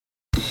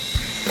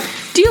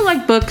You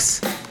like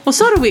books? Well,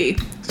 so do we.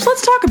 So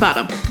let's talk about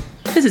them.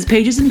 This is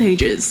Pages and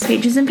Pages.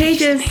 Pages and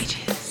Pages.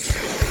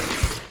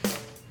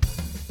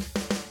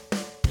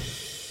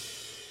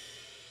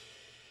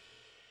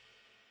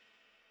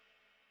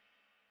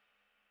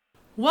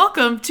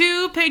 Welcome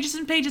to Pages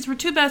and Pages, where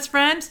two best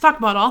friends talk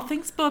about all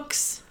things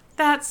books.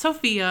 That's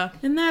Sophia.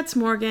 And that's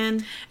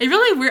Morgan. It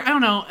really weird. I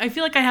don't know. I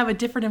feel like I have a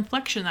different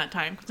inflection that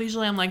time. Because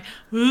usually I'm like,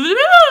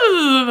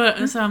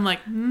 and so I'm like,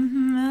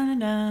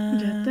 maybe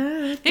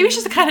it's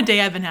just the kind of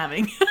day I've been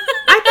having.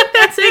 I think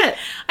that's it.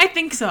 I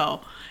think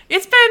so.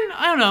 It's been,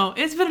 I don't know,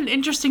 it's been an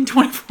interesting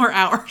 24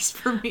 hours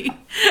for me.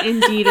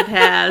 Indeed it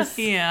has.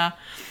 Yeah.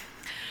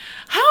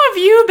 How have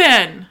you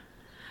been?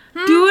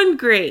 Doing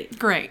great.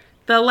 Great.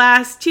 The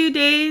last 2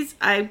 days,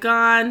 I've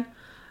gone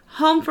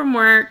home from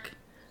work,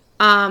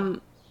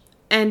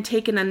 and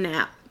taken a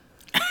nap.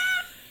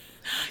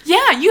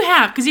 Yeah, you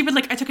have. Because you were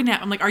like, I took a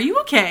nap. I'm like, are you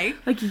okay?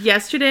 Like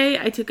yesterday,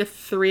 I took a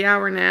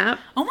 3-hour nap.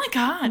 Oh my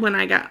God. When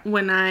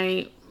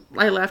I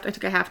left, I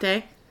took a half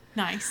day.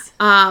 Nice.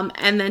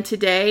 And then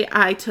today,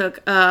 I took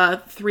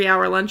a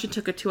 3-hour lunch and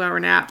took a 2-hour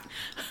nap.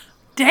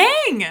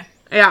 Dang.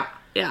 Yeah.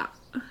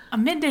 A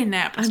midday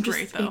nap is I'm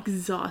great, just though.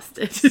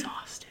 exhausted.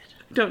 Exhausted.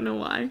 Don't know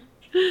why.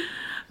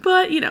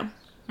 But, you know.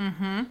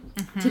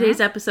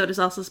 Today's episode is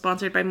also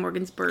sponsored by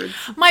Morgan's Birds.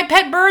 My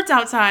pet bird's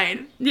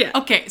outside. Yeah.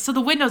 Okay, so the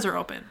windows are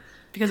open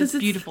because it's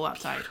beautiful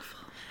outside. Beautiful.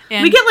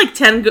 And we get like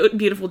 10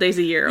 beautiful days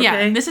a year, okay? Yeah,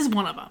 and this is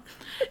one of them.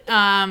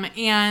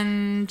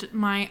 And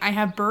I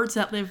have birds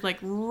that live like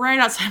right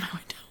outside my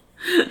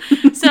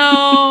window.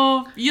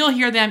 So you'll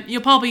hear them.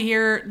 You'll probably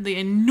hear the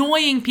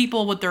annoying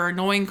people with their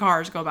annoying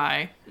cars go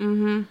by.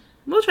 Mm-hmm.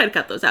 We'll try to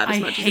cut those out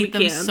as much as we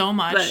can. I hate them so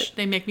much. But...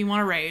 They make me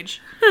want to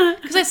rage.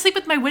 Because I sleep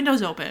with my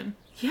windows open.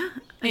 Yeah.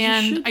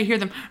 And I hear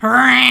them.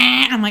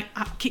 I'm like,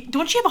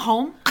 don't you have a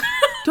home?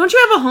 Don't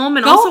you have a home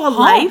and also a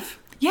life?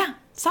 Yeah.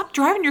 Stop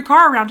driving your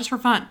car around just for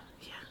fun.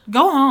 Yeah.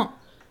 Go home.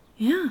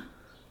 Yeah.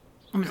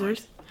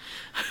 Losers.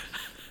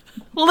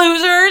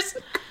 Losers.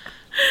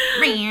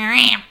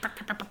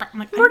 I'm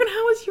like, Morgan,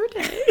 how was your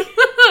day?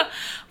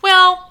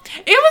 Well,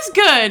 it was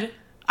good.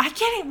 I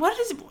can't. What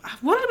did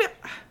we?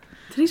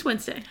 Today's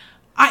Wednesday.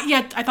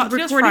 I thought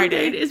today was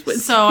Friday. Date is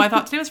Wednesday. So I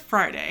thought today was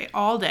Friday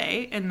all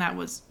day, and that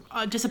was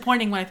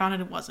disappointing when I found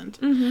out it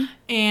wasn't. Mm-hmm.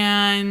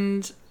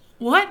 And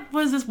what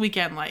was this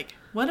weekend like?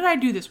 What did I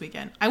do this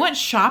weekend? I went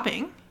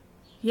shopping.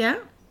 Yeah.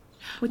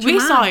 We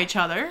saw each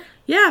other.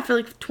 Yeah, for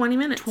like 20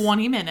 minutes.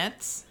 20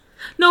 minutes.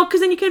 No,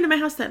 because then you came to my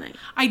house that night.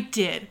 I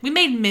did. We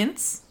made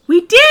mints.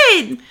 We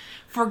did!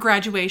 For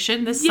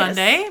graduation this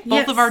Sunday.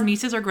 Both of our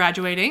nieces are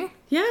graduating.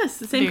 Yes,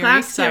 the same Very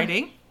class.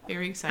 Exciting. Too.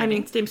 Very exciting. I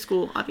mean, same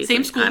school, obviously.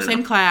 Same school,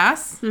 same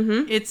class.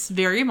 Mm-hmm. It's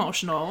very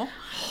emotional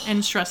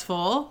and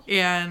stressful.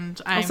 And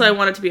also, I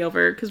want it to be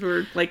over because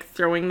we're like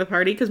throwing the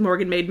party because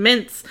Morgan made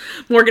mints.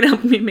 Morgan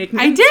helped me make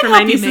mints. I did for help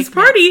my niece's you make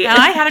party, mints,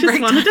 and I had a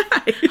great time.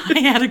 Die. I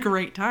had a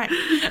great time.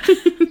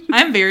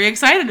 I'm very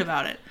excited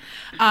about it.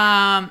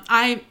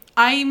 I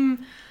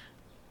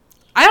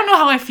don't know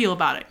how I feel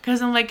about it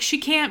because I'm like, she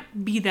can't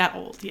be that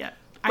old yet.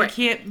 Right. I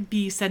can't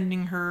be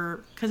sending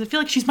her because I feel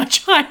like she's my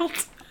child.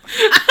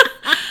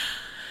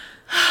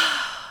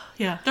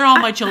 Yeah, they're all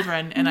my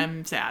children, and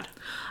I'm sad.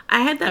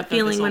 I had that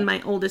feeling when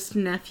my oldest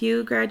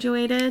nephew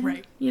graduated,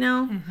 right? You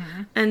know,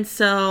 and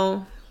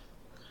so,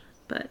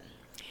 but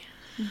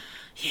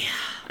yeah,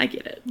 I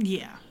get it.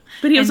 Yeah,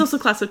 but he was also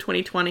class of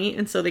 2020,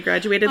 and so they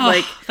graduated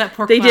that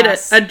poor they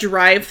class. did a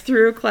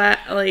drive-through class,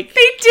 like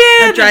they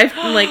did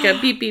like a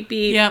beep beep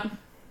beep, yep,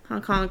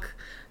 honk honk.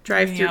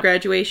 Drive-through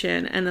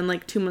graduation, and then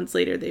like 2 months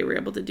later they were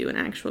able to do an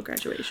actual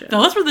graduation.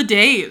 Those were the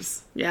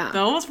days. Yeah,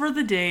 those were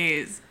the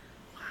days.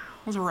 Wow,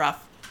 it was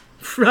rough.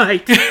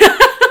 Right.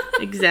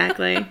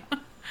 Exactly.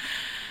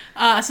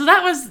 So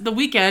that was the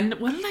weekend.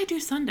 What did I do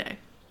Sunday?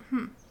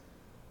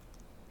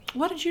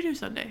 What did you do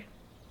Sunday?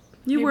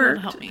 You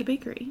worked at the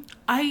bakery.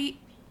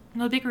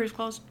 No, the bakery was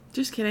closed.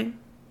 Just kidding.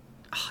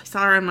 Oh, I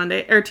saw her on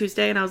Monday or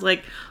Tuesday, and I was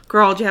like,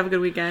 "Girl, did you have a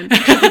good weekend?"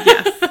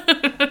 Yes.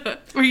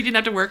 Where you didn't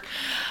have to work.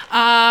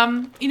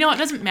 You know, it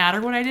doesn't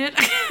matter what I did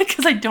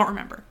because I don't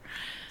remember.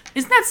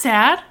 Isn't that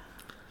sad?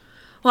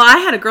 Well, I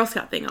had a Girl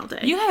Scout thing all day.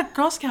 You had a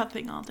Girl Scout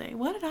thing all day.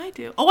 What did I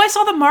do? Oh, I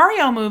saw the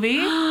Mario movie.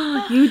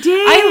 You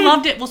did? I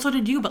loved it. Well, so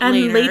did you, but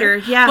later.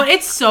 Yeah. But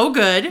it's so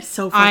good.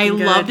 So fucking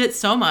good. I loved it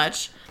so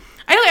much.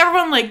 I know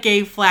everyone like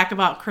gave flack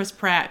about Chris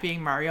Pratt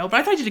being Mario, but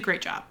I thought he did a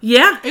great job.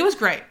 Yeah. It was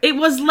great. It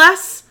was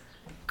less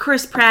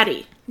Chris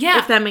Pratt-y. Yeah.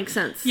 If that makes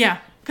sense.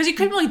 Yeah. Because you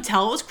couldn't really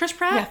tell it was Chris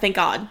Pratt. Yeah, thank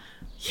God.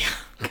 Yeah.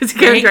 Because he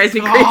kind of drives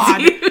me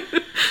crazy.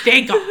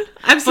 Thank God.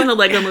 I've seen the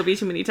Lego movie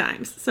too many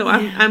times, so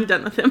I'm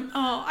done with him.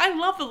 Oh, I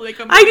love the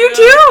Lego movie. I do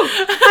too.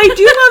 I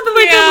do love the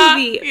Lego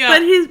movie. Yeah.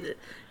 But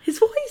his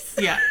voice.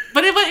 Yeah.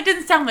 But it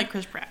didn't sound like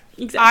Chris Pratt.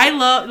 Exactly. I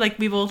love, like,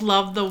 we both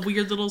love the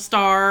weird little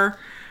star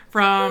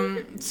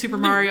from Super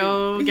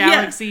Mario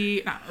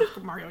Galaxy. Not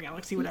Mario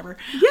Galaxy, whatever.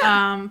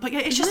 Yeah. But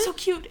yeah, it's just so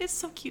cute. It's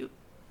so cute.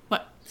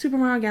 What? Super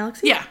Mario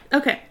Galaxy? Yeah.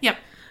 Okay. Yep.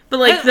 But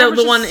like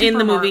the one in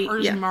the movie.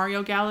 Or just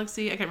Mario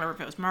Galaxy. I can't remember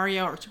if it was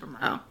Mario or Super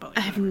Mario. Oh,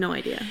 I have no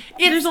idea.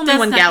 There's only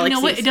one Galaxy. You know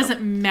what? It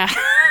doesn't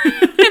matter.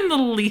 in the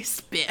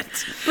least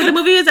bit. But the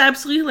movie is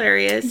absolutely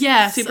hilarious.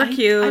 Yes. Super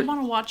cute. I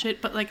want to watch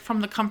it, but like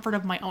from the comfort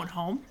of my own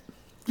home.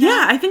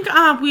 Yeah, I think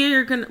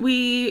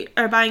we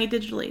are buying it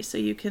digitally, so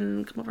you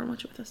can come over and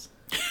watch it with us.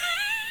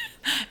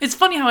 It's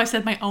funny how I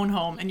said my own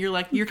home, and you're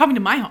like, you're coming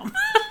to my home.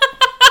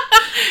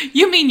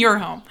 You mean your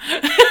home.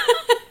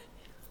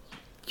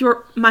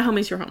 My home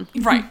is your home.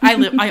 Right.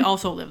 I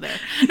also live there.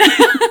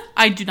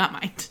 I do not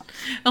mind.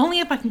 Only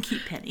if I can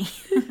keep Penny.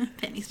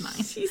 Penny's mine.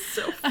 She's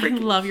so I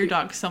freaking love your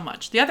dog so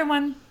much. The other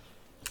one,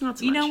 not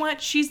so you much. know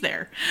what? She's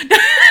there.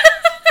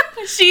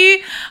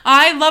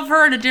 I love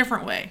her in a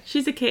different way.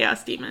 She's a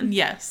chaos demon.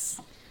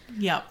 Yes.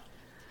 Yep.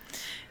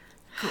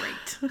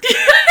 Great.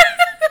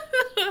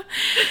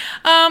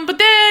 But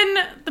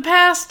then the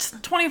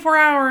past 24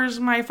 hours,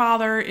 my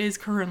father is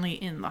currently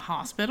in the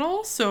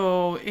hospital.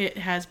 So it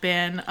has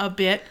been a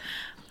bit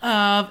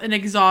of an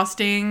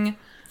exhausting,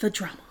 The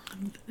drama.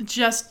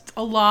 just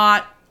a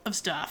lot of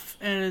stuff.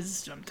 I'm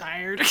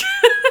tired. So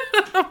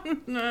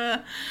it's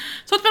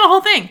been a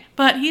whole thing.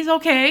 But he's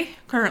okay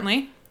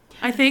currently,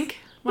 I think.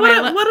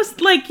 What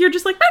was like? You're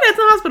just like, my dad's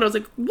in the hospital. I was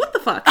like, what the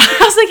fuck? I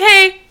was like,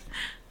 hey,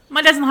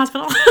 my dad's in the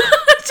hospital.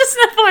 Just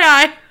an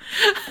FYI.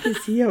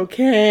 Is he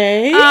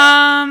okay?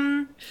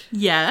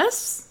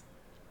 Yes.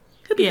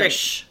 He'll be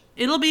Ish.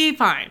 It'll be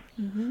fine.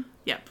 Mm-hmm.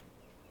 Yep.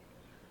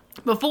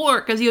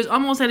 Before, because he was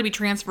almost had to be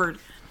transferred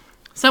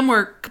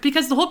somewhere,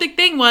 because the whole big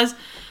thing was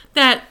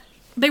that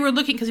they were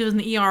looking, because he was in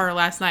the ER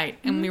last night,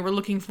 and we were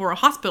looking for a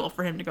hospital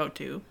for him to go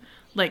to.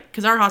 Like,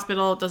 because our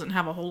hospital doesn't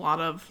have a whole lot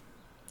of...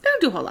 They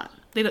don't do a whole lot.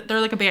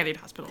 They're like a Band-Aid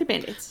hospital. They're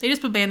Band-Aids. They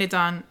just put Band-Aids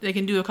on. They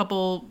can do a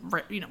couple,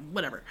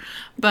 whatever.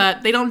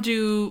 But they don't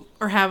do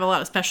or have a lot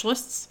of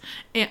specialists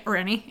or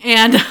any.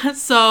 And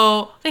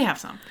so they have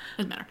some.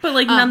 Doesn't matter. But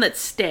like none that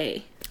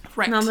stay.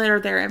 Right. None that are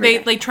there every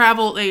day. They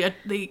travel.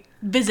 They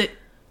visit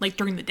like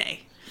during the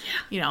day.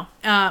 Yeah.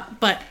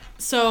 But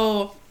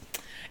so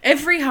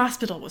every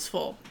hospital was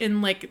full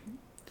in like.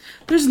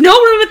 There's no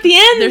room at the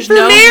end. There's for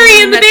no Mary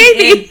room and the at the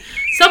baby. end.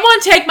 Someone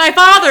take my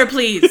father,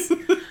 please.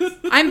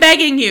 I'm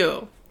begging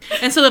you.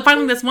 And so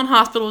finally this one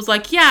hospital was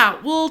like, yeah,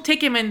 we'll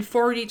take him in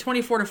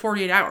 24 to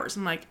 48 hours.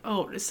 I'm like,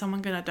 oh, is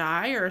someone going to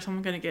die or is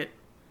someone going to get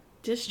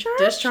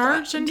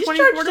discharged in 24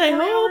 to 48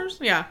 hours?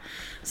 Yeah.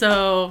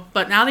 So,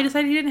 but now they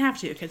decided he didn't have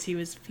to because he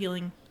was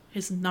feeling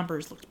his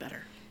numbers looked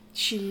better.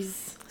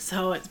 Jeez.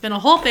 So it's been a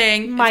whole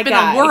thing. My It's been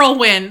guy. a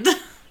whirlwind.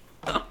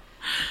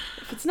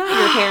 If it's not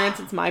your parents,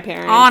 it's my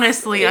parents.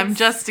 Honestly, I'm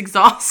just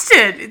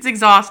exhausted. It's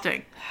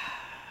exhausting.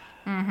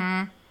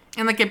 Mm-hmm.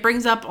 And, like, it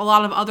brings up a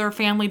lot of other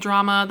family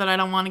drama that I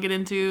don't want to get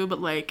into,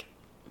 but, like...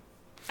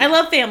 I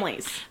love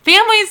families.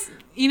 Families,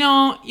 you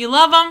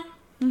love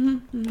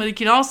them, but it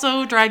can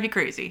also drive you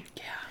crazy.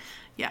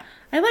 Yeah.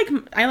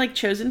 I like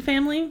chosen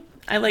family.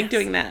 I like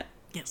doing that.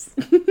 Yes.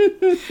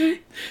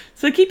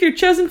 So keep your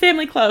chosen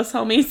family close,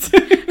 homies.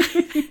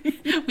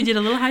 We did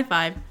a little high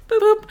five. Boop,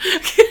 boop.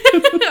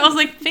 I was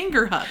like,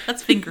 finger hug.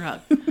 That's finger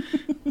hug.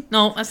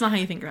 No, that's not how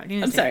you finger hug.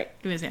 I'm sorry.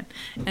 Give me his hand.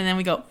 And then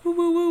we go, woo,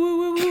 woo, woo, woo,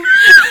 woo, woo.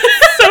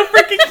 So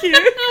freaking cute.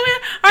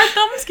 Our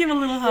thumbs give a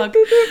little hug.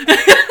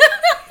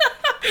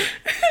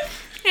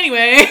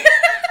 Anyway.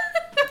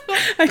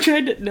 I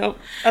tried to, no.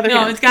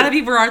 No, it's got to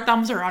be where our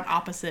thumbs are on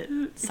opposite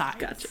sides.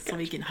 Gotcha. So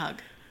we can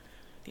hug.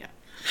 Yeah.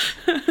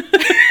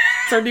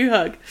 It's our new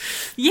hug.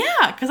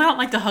 Yeah, because I don't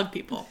like to hug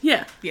people.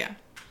 Yeah. Yeah.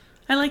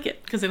 I like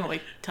it. Because I don't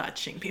like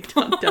touching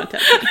people. Don't touch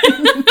me.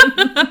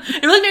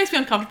 It really makes me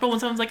uncomfortable when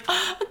someone's like,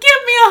 oh, give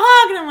me a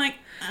hug. And I'm like,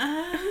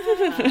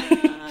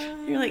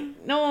 You're like,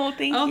 no,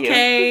 thank you.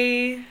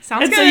 okay.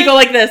 Sounds And good. so you go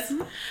like this.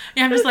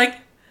 Yeah, I'm just like,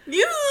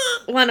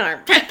 One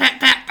arm. pat, pat,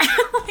 pat.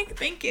 Like,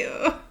 thank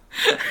you.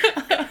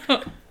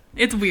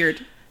 It's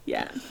weird.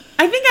 Yeah.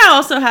 I think I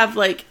also have,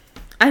 like,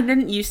 I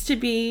didn't used to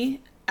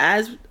be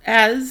as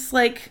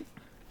like,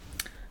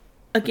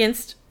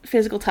 against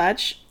physical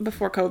touch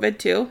before COVID,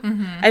 too.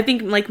 Mm-hmm. I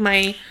think, like,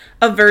 my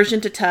aversion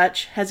to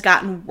touch has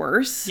gotten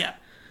worse. Yeah.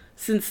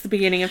 Since the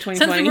beginning of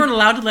 2020. Since we weren't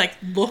allowed to, like,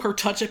 look or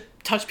touch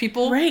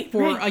people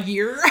for a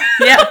year.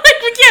 Yeah.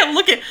 Like, we can't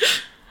look at...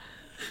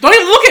 Don't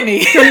even look at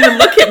me. Don't even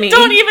look at me.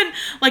 Don't even,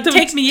 like,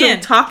 take me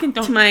in. Talk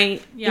into my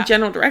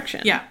general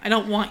direction. Yeah, I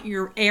don't want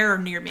your air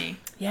near me.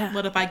 Yeah.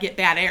 What if I get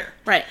bad air?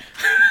 Right.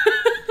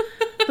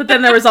 But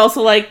then there was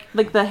also, like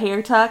the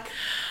hair tuck.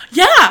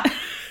 Yeah.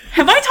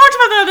 Have I talked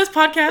about that on this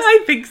podcast?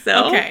 I think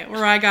so. Okay,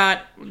 where I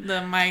got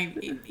my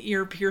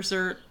ear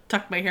piercer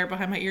tucked my hair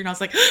behind my ear, and I was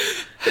like,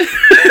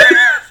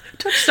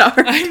 Touch star.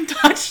 I'm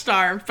touch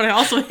starved, but I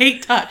also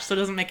hate touch, so it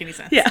doesn't make any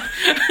sense. Yeah.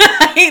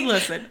 I hate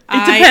listen.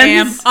 I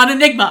depends. am an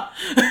enigma.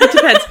 It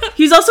depends.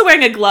 He's also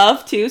wearing a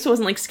glove, too, so it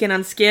wasn't like skin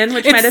on skin,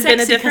 which might have been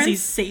a difference. because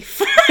he's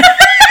safe.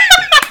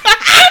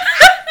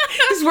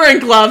 He's wearing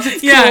gloves.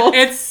 It's cool.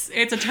 It's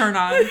a turn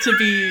on to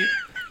be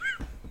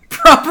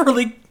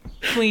properly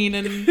clean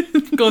and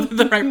go through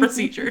the right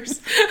procedures.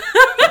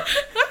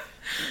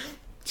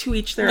 To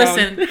each their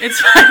Listen, own.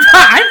 it's fine.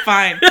 I'm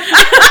fine.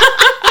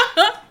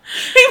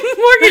 Hey,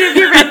 Morgan, have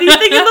you read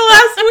anything in the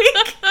last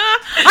week?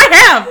 I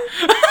have.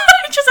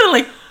 I just said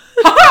like,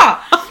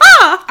 ha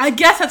ha. I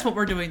guess that's what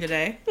we're doing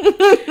today.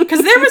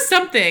 Because there was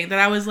something that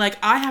I was like,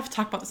 I have to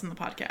talk about this on the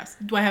podcast.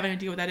 Do I have any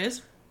idea what that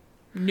is?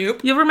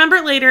 Nope. You'll remember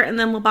it later, and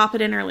then we'll bop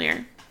it in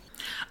earlier.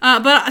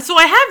 But so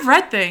I have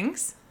read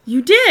things.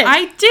 You did.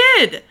 I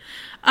did.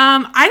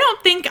 I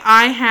don't think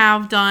I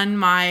have done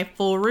my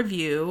full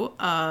review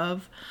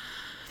of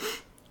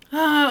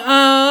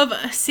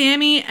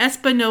Sammy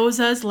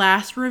Espinosa's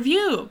Last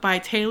Review by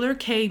Taylor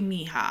K.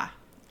 Mija.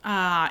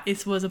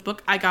 It was a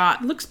book I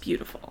got. It looks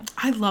beautiful.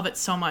 I love it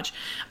so much.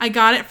 I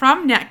got it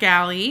from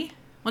NetGalley.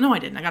 Well, no, I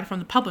didn't. I got it from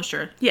the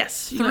publisher.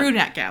 Yes. Through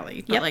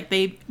NetGalley. But, Yep.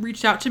 they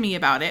reached out to me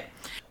about it.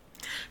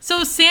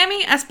 So,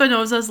 Sammy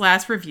Espinosa's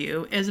Last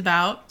Review is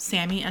about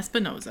Sammy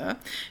Espinosa.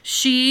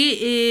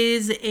 She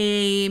is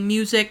a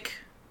music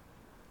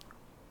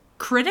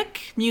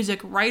critic, music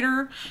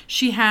writer.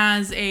 She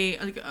has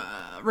a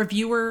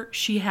reviewer.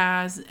 She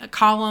has a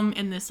column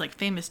in this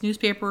famous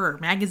newspaper or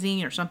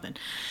magazine or something.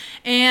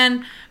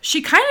 And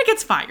she kind of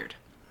gets fired.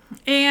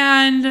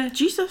 And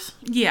Jesus.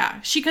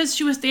 yeah, because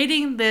she was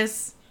dating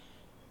this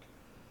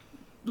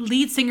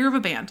lead singer of a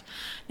band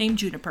named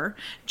Juniper.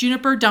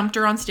 Juniper dumped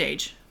her on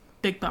stage.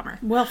 Big bummer.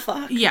 Well,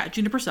 fuck. Yeah,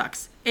 Juniper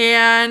sucks.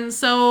 And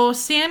so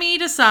Sammy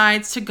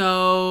decides to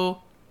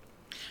go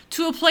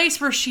to a place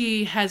where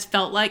she has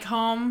felt like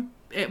home.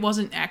 It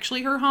wasn't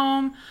actually her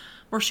home,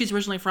 where she's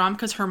originally from,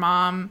 because her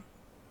mom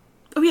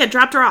Oh, yeah,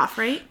 dropped her off,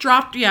 right?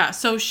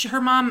 so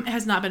her mom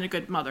has not been a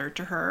good mother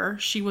to her.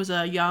 She was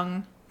a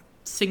young,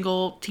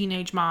 single,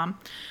 teenage mom.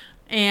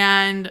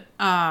 And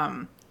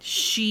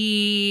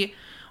she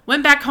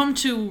went back home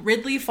to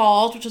Ridley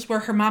Falls, which is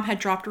where her mom had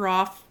dropped her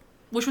off,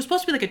 which was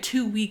supposed to be like a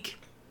 2-week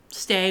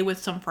stay with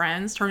some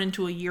friends, turned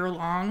into a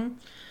year-long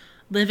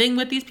living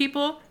with these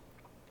people.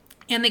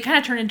 And they kind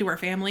of turned into her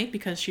family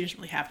because she doesn't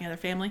really have any other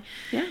family.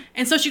 Yeah.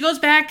 And so she goes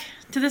back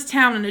to this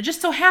town, and it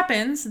just so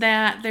happens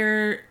that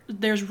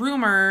there's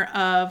rumor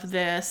of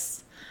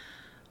this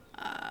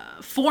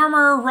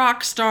former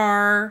rock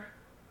star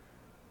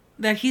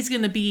that he's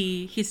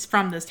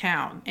from this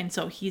town. And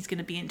so he's going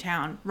to be in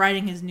town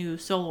writing his new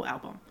solo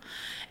album.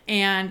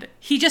 And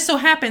he just so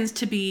happens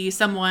to be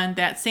someone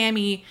that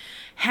Sammy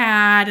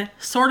had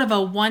sort of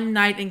a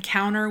one-night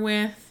encounter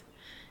with,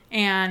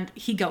 and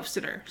he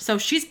ghosted her. So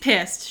she's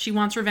pissed. She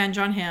wants revenge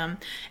on him,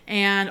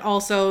 and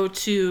also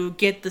to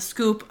get the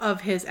scoop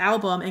of his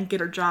album and get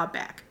her job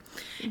back.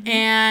 Mm-hmm.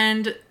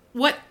 And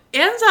what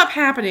ends up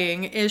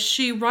happening is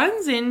she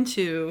runs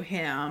into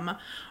him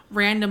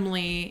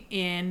randomly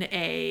in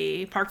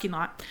a parking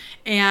lot,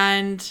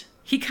 and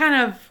he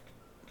kind of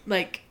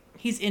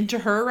he's into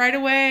her right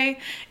away,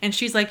 and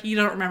she's like, "You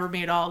don't remember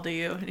me at all, do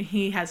you?" And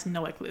he has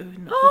no clue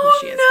who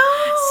she is.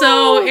 No.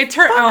 So it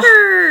turned out.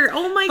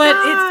 Oh my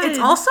god! But it's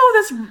also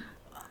this.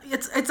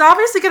 It's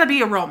obviously going to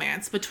be a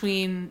romance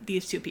between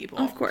these two people,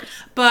 of course.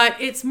 But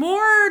it's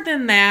more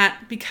than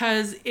that,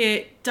 because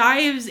it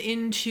dives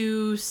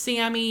into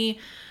Sammy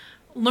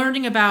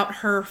learning about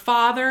her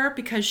father,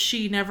 because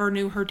she never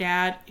knew her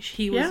dad.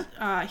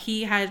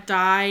 He had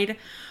died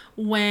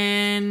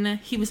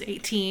when he was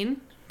 18.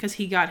 Because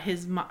he got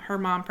her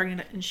mom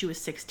pregnant and she was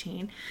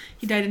 16.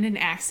 He died in an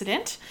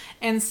accident.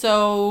 And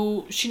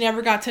so she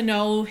never got to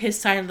know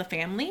his side of the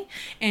family.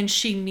 And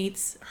she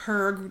meets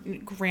her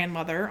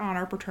grandmother on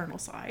her paternal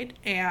side.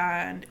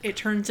 And it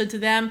turns into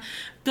them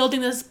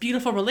building this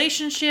beautiful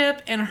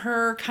relationship and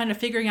her kind of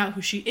figuring out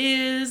who she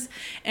is.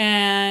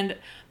 And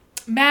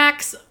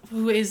Max,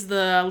 who is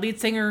the lead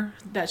singer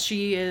that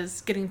she is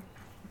getting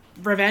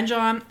revenge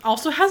on,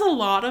 also has a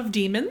lot of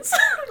demons.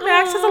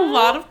 Max has a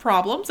lot of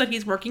problems that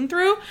he's working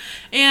through,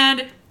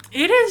 and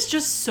it is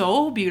just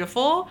so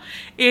beautiful.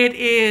 It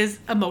is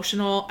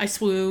emotional. I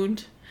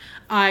swooned,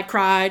 I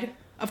cried,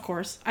 of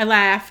course, I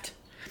laughed,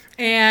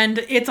 and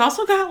it's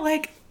also got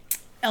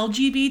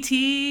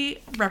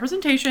LGBT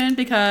representation,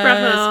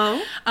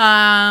 because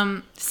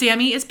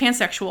Sammy is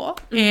pansexual,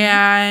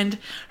 and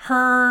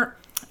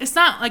it's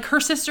not her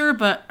sister,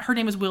 but her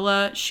name is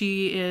Willa.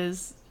 She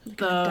is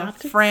the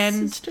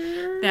friend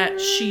that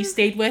she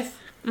stayed with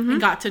and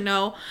got to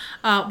know.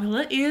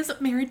 Willa is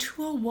married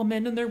to a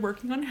woman, and they're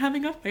working on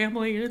having a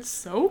family, and it's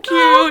so cute.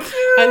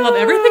 I love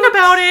everything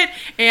about it,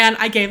 and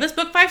I gave this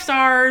book 5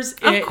 stars.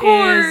 It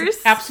is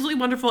absolutely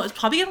wonderful. It's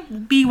probably going to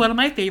be one of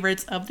my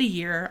favorites of the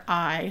year.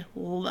 I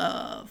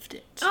loved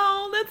it.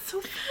 Oh, that's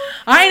so fun.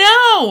 I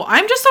know.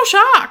 I'm just so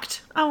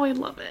shocked. Oh, I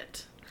love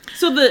it.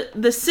 So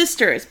the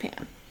sister is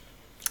Pam,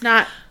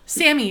 not...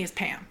 Sammy is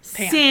Pam.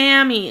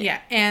 Sammy. Yeah,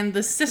 and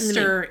the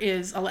sister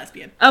is a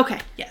lesbian. Okay.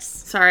 Yes.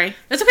 Sorry.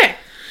 That's okay.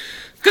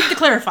 Good to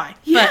clarify.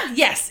 Yeah. But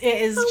yes,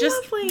 it is So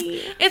just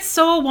lovely. It's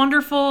so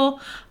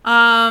wonderful.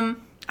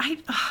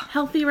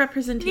 Healthy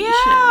representation.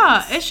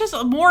 Yeah, it's just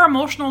more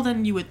emotional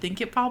than you would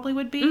think it probably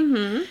would be.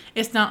 Mm-hmm.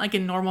 It's not like a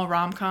normal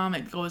rom-com.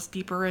 It goes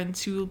deeper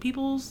into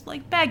people's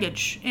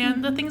baggage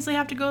and the things they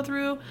have to go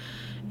through.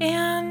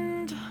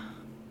 And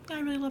I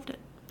really loved it.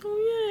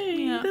 Oh,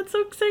 yay. Yeah. That's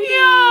so exciting. Yeah,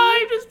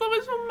 I just love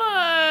it so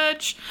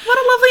much. What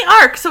a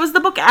lovely arc. So is the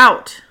book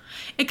out?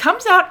 It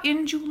comes out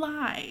in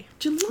July.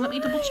 July. Let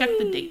me double check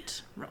the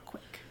date real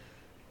quick.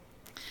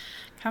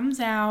 Comes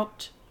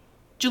out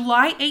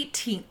July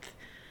 18th.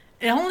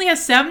 It only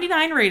has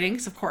 79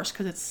 ratings, of course,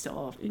 because it's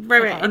still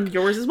right. And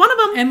yours is one of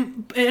them.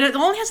 And it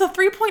only has a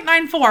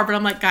 3.94, but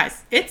I'm like,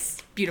 guys,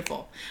 it's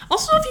beautiful.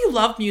 Also, if you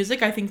love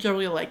music, I think you'll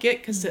really like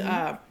it, because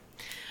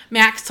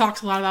Max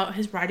talks a lot about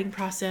his writing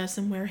process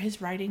and where his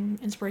writing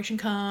inspiration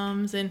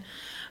comes, and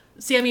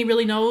Sammy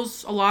really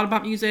knows a lot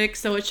about music,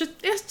 so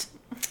it's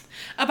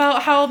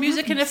about how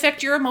music can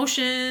affect your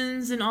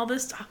emotions and all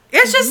this stuff.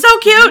 It's just so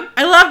cute.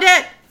 I loved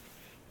it.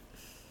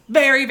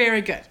 Very,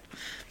 very good.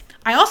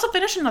 I also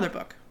finished another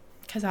book,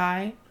 because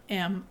I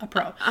am a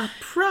pro. A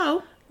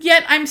pro?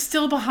 Yet I'm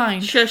still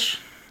behind. Shush.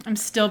 I'm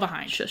still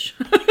behind. Shush.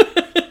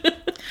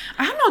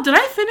 I don't know. Did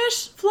I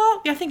finish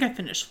Flawless? Yeah, I think I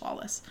finished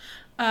Flawless.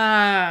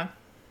 I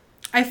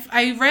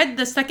read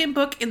the second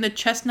book in the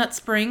Chestnut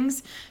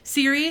Springs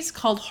series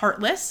called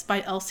Heartless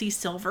by Elsie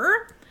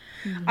Silver.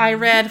 Mm-hmm. I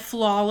read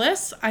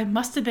Flawless. I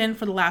must have been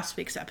for the last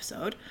week's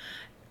episode.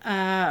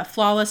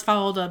 Flawless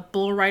followed a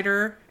bull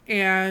rider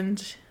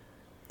and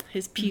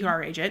his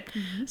PR agent.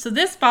 Mm-hmm. So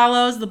this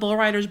follows the bull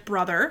rider's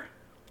brother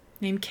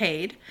named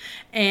Cade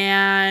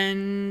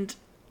and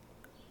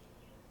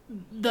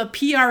the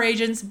PR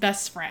agent's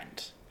best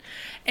friend.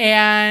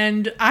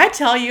 And I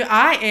tell you,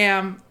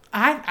 I'm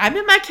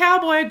in my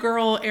cowboy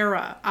girl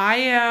era.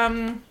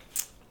 I'm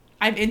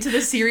into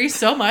this series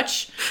so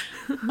much.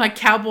 My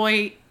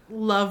cowboy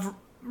love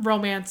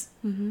romance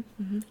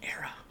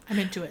era. I'm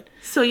into it.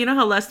 So you know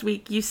how last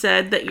week you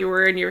said that you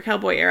were in your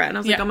cowboy era, and I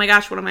was like, oh my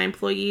gosh, one of my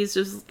employees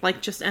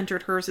just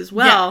entered hers as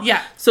well.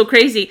 Yeah. So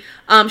crazy.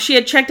 She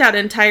had checked out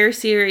an entire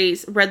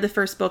series, read the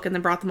first book, and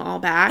then brought them all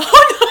back.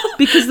 Oh no!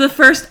 Because the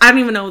first, I don't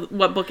even know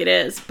what book it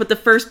is, but the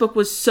first book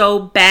was so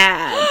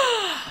bad.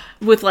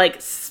 With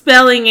like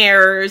spelling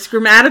errors,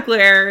 grammatical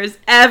errors,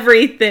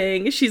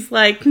 everything. She's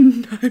like,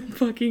 I'm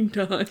fucking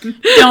done.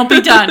 Don't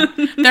be done.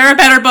 There are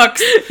better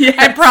books. Yes.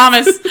 I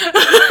promise.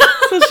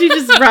 So she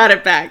just brought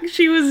it back.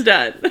 She was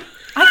done.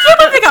 I can't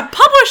believe they got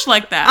published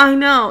like that. I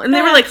know. And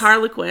they were like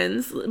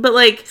Harlequins, but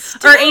like,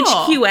 or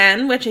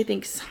HQN, which I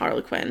think is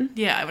Harlequin.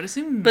 Yeah, I would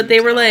assume. But they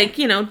were like,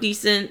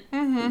 decent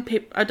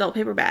adult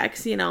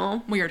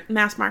paperbacks, Weird.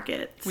 Mass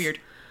markets. Weird.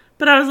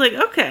 But I was like,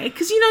 okay.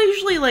 Because,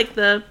 usually like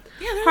the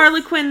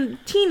Harlequin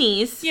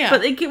teenies. Yeah.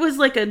 But it was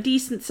like a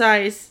decent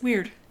size.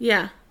 Weird.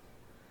 Yeah.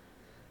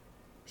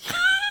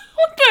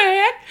 What the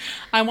heck?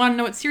 I want to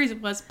know what series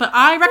it was. But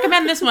I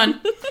recommend this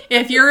one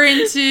if you're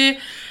into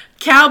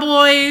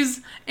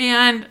cowboys.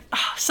 And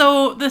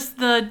so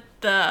the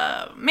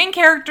main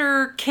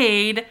character,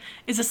 Cade,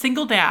 is a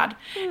single dad.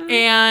 Mm-hmm.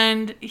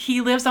 And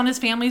he lives on his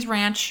family's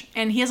ranch.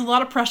 And he has a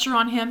lot of pressure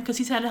on him because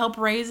he's had to help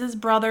raise his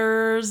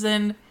brothers.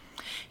 And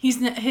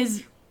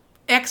his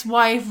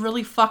ex-wife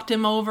really fucked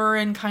him over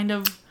and kind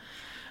of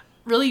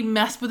really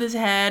messed with his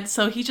head.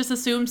 So he just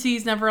assumes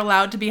he's never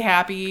allowed to be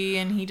happy.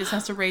 And he just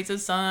has to raise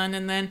his son.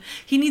 And then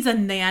he needs a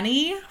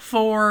nanny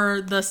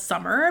for the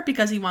summer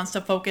because he wants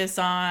to focus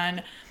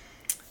on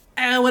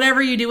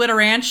whatever you do at a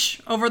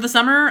ranch over the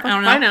summer. I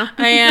don't know. I know.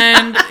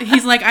 And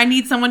he's like, I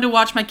need someone to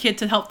watch my kid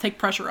to help take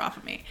pressure off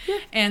of me. Yeah.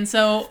 And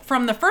so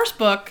from the first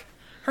book,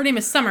 her name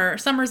is Summer.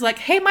 Summer's like,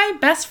 hey, my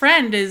best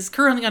friend is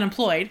currently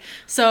unemployed.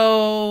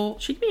 So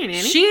she'd be a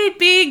nanny. She'd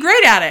be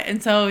great at it.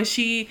 And so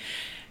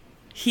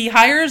he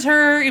hires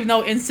her, even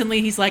though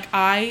instantly he's like,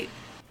 I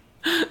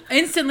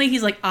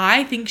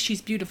think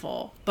she's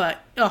beautiful. But,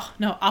 oh,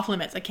 no, off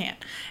limits. I can't.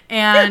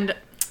 And...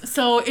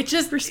 So it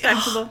just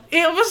respectable.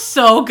 It was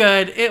so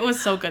good. It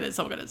was so good. It's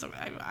so good. It's so good.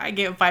 I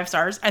gave it 5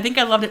 stars. I think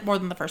I loved it more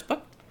than the first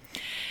book.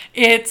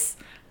 It's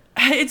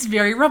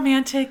very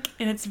romantic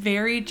and it's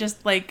very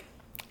just like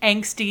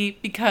angsty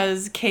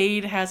because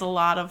Cade has a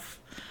lot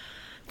of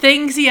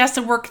things he has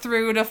to work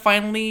through to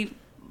finally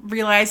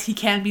realize he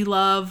can be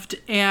loved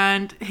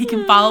and he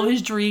can follow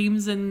his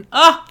dreams and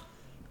oh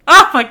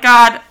my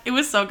god, it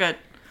was so good.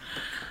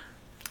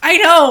 I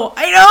know.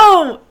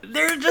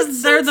 They're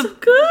so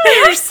good.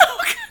 They're so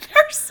good.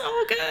 They're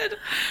so good.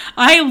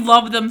 I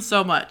love them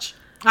so much.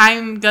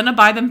 I'm gonna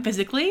buy them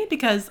physically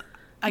because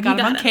I got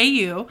them on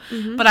KU,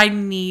 but I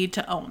need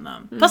to own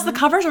them. Plus, the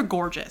covers are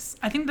gorgeous.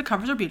 I think the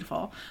covers are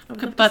beautiful.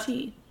 But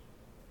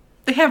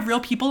they have real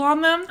people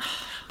on them,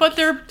 but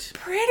they're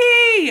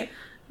pretty.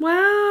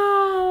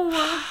 Wow.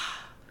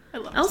 I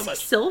love them Elsie so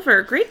much.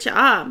 Silver, great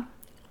job.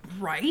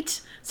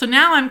 Right? So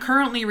now I'm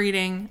currently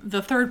reading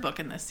the third book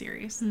in this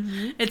series.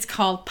 Mm-hmm. It's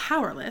called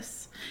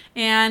Powerless.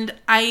 And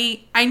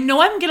I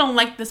know I'm going to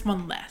like this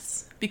one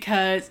less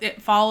because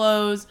it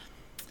follows,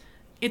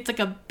 it's like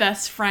a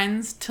best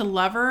friends to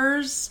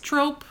lovers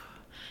trope.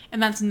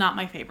 And that's not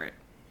my favorite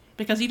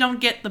because you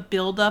don't get the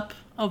buildup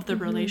of the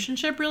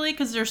relationship really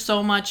because there's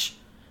so much.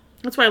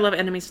 That's why I love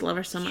enemies to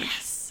lovers so much.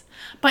 Yes.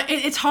 But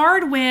it's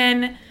hard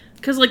when.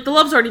 Because like the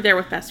love's already there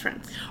with best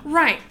friends.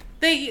 Right.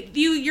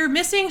 You're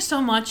missing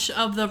so much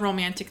of the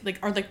romantic,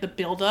 the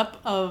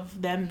buildup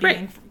of them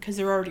being, because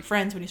they're already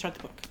friends when you start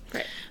the book.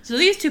 Right. So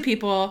these two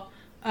people,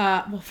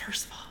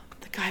 first of all,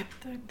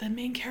 the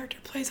main character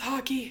plays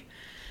hockey,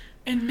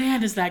 and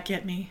man, does that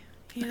get me.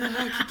 He's a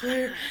hockey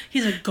player.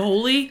 He's a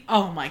goalie.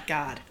 Oh my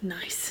god.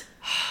 Nice.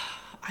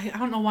 I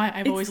don't know why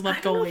I've always loved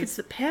I don't know if goalies. it's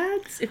the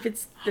pads, if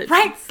it's the,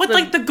 Right, it's but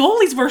like the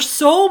goalies wear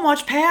so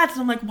much pads,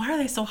 and I'm like, why are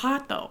they so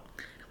hot though?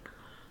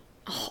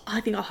 Oh, I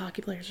think all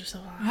hockey players are so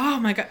hot. Oh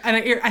my god!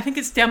 And I think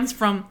it stems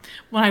from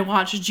when I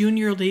watched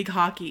junior league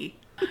hockey,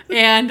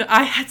 and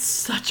I had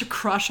such a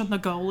crush on the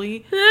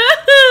goalie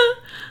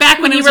back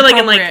when you it was were like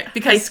in appropriate, like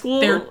because high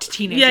school. they're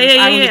teenagers.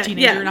 Yeah, I was a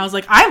teenager, and I was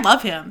like, I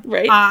love him.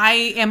 Right.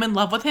 I am in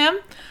love with him.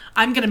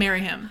 I'm gonna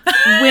marry him.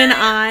 When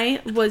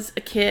I was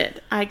a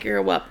kid, I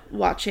grew up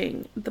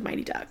watching the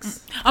Mighty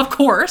Ducks. Of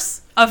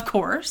course.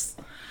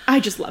 I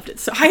just loved it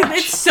so much.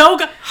 It's so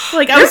good.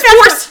 Like, I was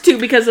forced to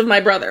because of my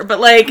brother, but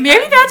like...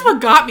 Maybe that's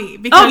what got me.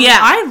 Because yeah.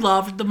 I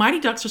loved the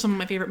Mighty Ducks are some of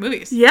my favorite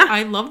movies. Yeah.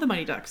 I love the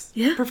Mighty Ducks.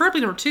 Yeah. Preferably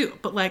number 2.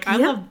 But like I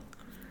Yeah. love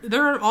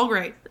they're all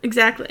great.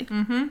 Exactly.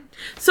 Mm-hmm.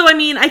 So, I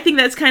mean, I think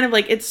that's kind of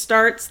like, it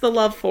starts the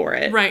love for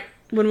it. Right.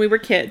 When we were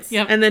kids.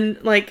 Yep. And then,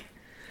 like,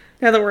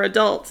 now that we're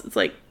adults, it's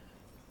like...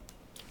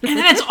 And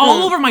then it's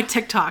all over my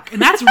TikTok.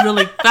 And that's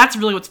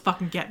really what's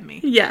fucking getting me.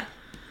 Yeah.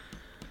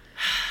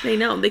 They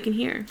know. They can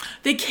hear.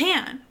 They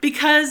can,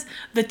 because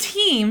the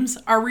teams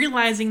are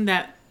realizing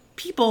that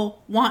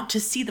people want to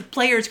see the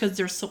players because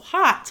they're so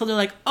hot. So they're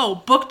like,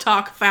 oh, Book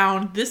Talk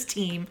found this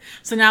team.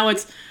 So now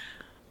it's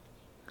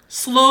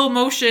slow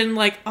motion,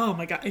 like, oh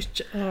my god.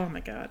 Oh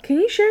my god. Can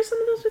you share some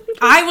of those with me, please?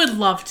 I would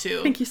love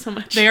to. Thank you so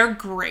much. They're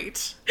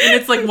great. And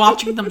it's like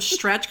watching them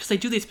stretch, because they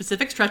do these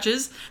specific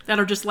stretches that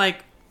are just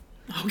like,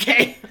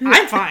 okay,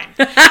 I'm fine.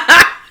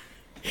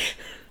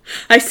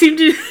 I seem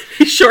to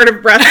be short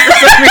of breath for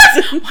some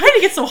reason. Why did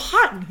it get so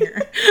hot in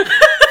here?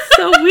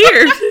 So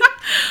weird.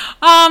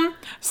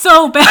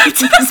 So back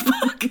to this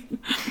book.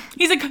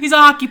 He's a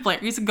hockey player.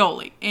 He's a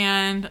goalie,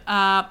 and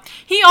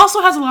he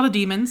also has a lot of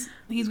demons.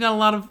 He's got a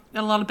lot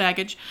of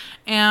baggage,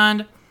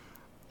 and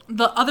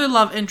the other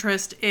love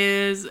interest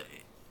is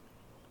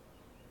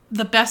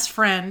the best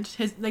friend.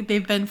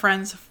 They've been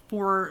friends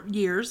for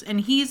years,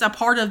 and he's a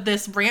part of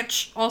this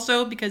ranch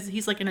also because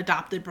he's like an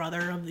adopted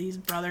brother of these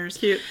brothers.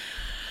 Cute.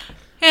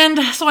 And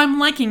so I'm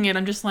liking it.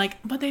 I'm just like,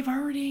 but there's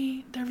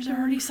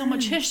already so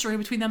much history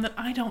between them that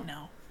I don't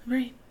know.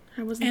 Right.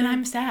 I wasn't And there.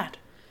 I'm sad.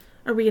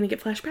 Are we going to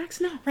get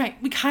flashbacks? No.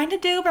 Right. We kind of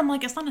do, but I'm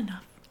like, it's not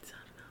enough.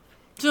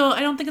 So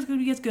I don't think it's going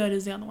to be as good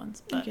as the other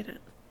ones. I But get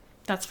it.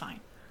 that's fine.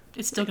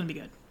 It's still going to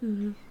be good.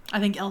 Mm-hmm. I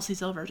think Elsie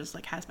Silver just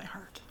like has my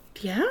heart.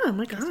 Yeah, oh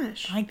my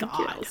gosh. My Thank you,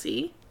 God.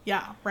 Elsie.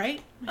 Yeah,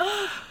 right?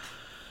 And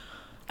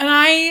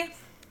I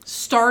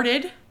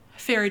started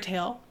Fairy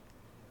Tale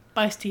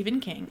by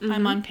Stephen King.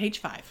 I'm on page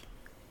 5.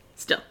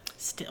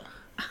 Still.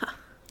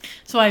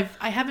 So I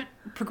haven't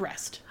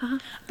progressed.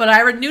 But I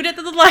renewed it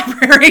to the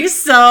library,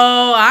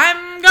 so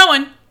I'm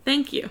going.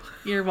 Thank you.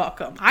 You're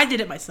welcome. I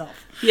did it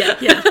myself. Yeah.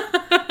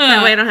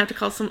 That way I don't have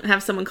to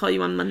have someone call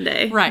you on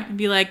Monday. Right. And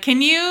be like,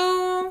 can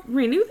you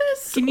Renew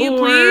this?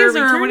 please?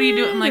 Or what are you return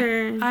doing? it, I'm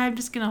like, I'm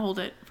just going to hold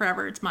it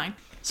forever. It's mine.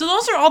 So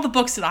those are all the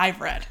books that I've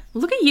read.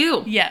 Look at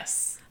you.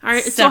 Yes. All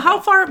right. So Several. how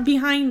far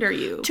behind are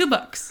you? 2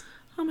 books.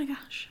 Oh my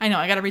gosh. I know.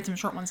 I got to read some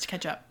short ones to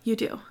catch up. You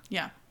do.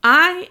 Yeah.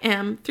 I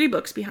am 3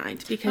 books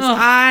behind because Ugh.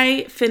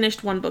 I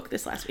finished 1 book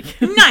this last week.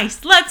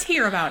 Nice. Let's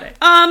hear about it.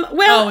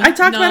 Well, I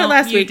talked about it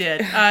last week. You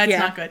did. It's Yeah.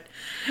 not good.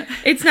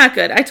 It's not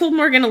good. I told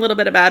Morgan a little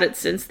bit about it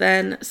since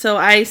then. So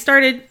I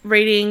started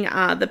reading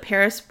The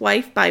Paris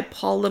Wife by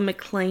Paula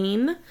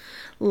McLean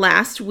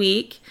last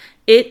week.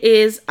 It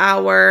is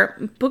our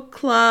book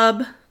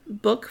club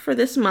book for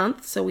this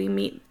month. So we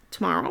meet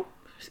tomorrow.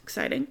 It's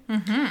exciting.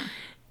 Mm-hmm.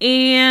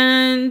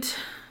 And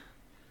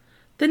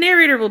the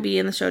narrator will be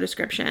in the show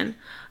description.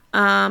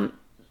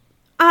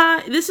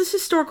 This is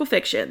historical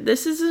fiction.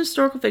 This is a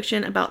historical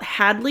fiction about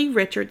Hadley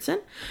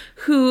Richardson,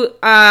 who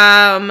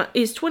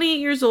is 28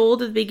 years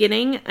old at the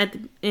beginning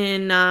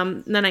in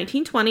the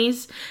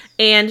 1920s,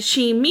 and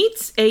she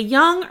meets a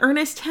young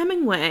Ernest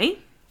Hemingway.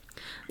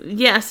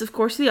 Yes, of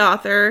course, the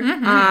author.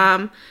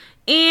 Mm-hmm.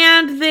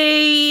 And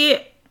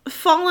they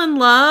fall in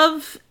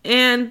love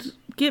and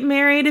get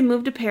married and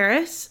move to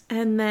Paris,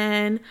 and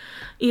then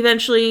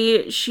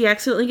eventually she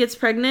accidentally gets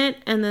pregnant,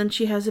 and then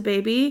she has a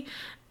baby,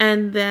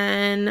 and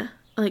then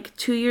like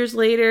 2 years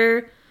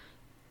later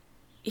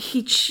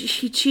he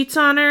cheats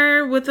on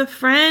her with a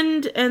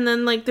friend, and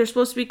then like they're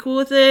supposed to be cool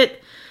with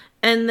it,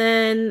 and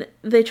then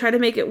they try to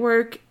make it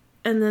work,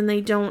 and then they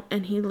don't,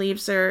 and he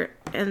leaves her,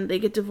 and they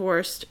get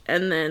divorced,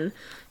 and then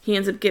he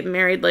ends up getting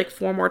married like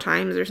 4 more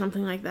times or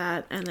something like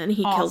that, and then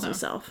he kills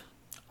himself.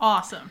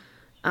 Awesome.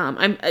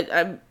 I'm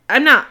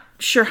not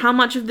sure how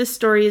much of this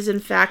story is in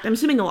fact. I'm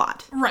assuming a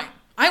lot. Right.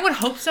 I would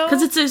hope so.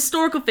 Because it's a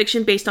historical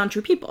fiction based on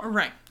true people.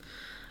 Right.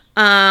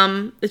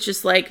 It's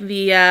just like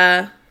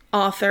the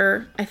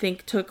author, I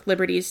think, took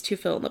liberties to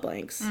fill in the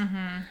blanks.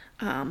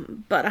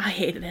 Mm-hmm. But I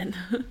hated it.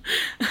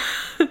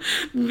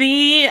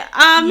 The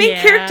main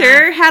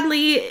character,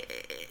 Hadley,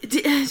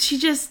 she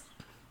just...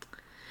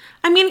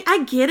 I mean,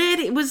 I get it.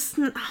 It was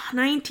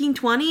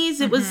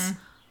 1920s. It was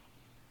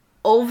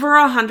over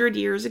 100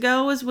 years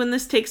ago is when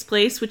this takes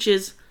place, which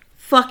is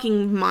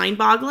fucking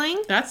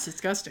mind-boggling. That's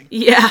disgusting.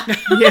 Yeah.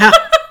 Yeah.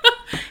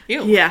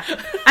 Ew. Yeah.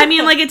 I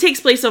mean, like, it takes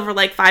place over,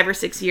 like, 5 or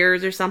 6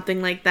 years or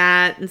something like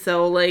that. And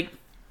so, like,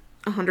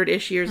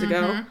 100-ish years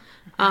ago.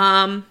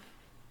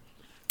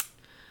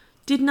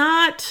 Did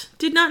not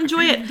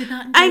enjoy it. Did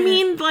not enjoy I it.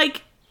 mean,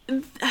 like,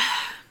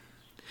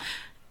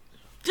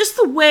 just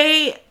the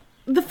way,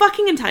 the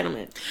fucking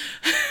entitlement.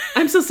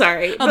 I'm so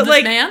sorry. Of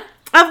this man?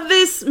 Of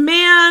this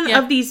man,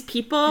 Yep. of these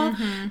people.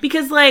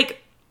 Because,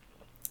 like,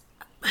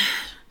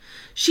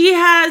 she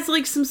has,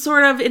 like, some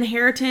sort of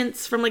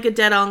inheritance from, like, a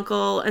dead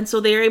uncle, and so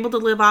they're able to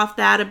live off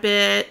that a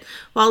bit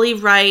while he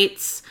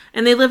writes,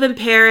 and they live in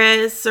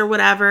Paris or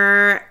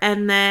whatever,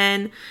 and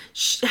then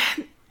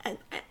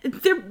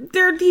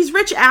they're these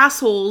rich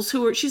assholes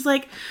who are, she's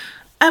like,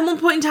 at one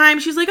point in time,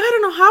 she's like, I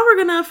don't know how we're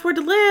gonna afford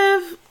to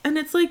live, and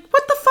it's like,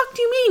 what the fuck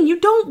do you mean? You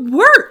don't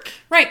work.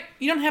 Right.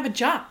 You don't have a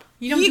job.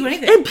 You don't do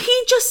anything. And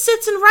he just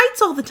sits and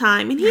writes all the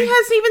time, and he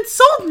hasn't even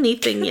sold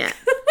anything yet.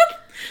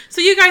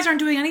 So you guys aren't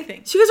doing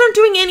anything. So you guys aren't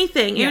doing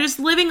anything. Yeah. You're just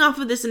living off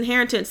of this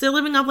inheritance. They're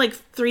living off like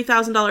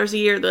 $3,000 a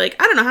year. They're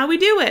like, I don't know how we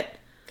do it.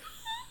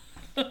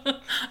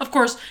 Of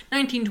course,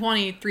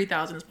 1920,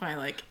 3,000 is probably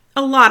like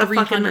A lot of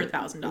fucking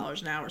 $300,000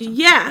 now or something.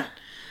 Yeah.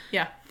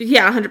 Yeah.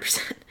 Yeah,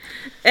 100%.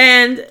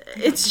 And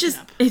it's just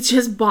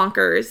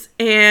bonkers.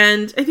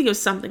 And I think it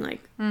was something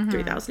like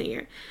 $3,000 a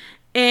year.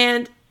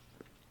 And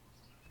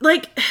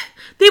like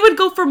they would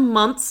go for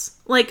months,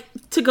 like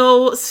to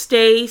go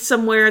stay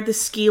somewhere at the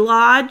ski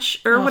lodge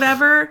or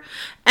whatever.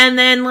 And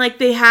then like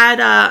they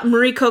had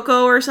Marie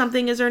Coco or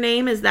something is her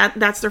name,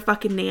 that's their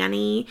fucking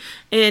nanny.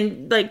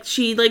 And like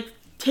she like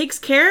takes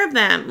care of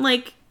them.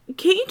 Like,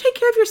 can't you take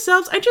care of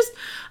yourselves? I just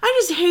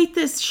hate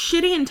this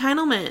shitty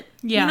entitlement.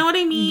 Yeah. You know what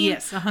I mean?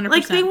 Yes, 100%.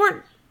 Like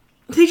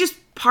they just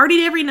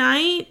partied every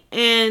night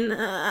and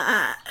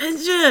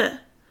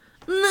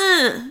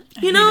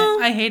you know?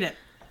 I hate it.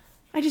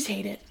 I just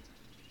hate it.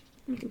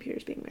 My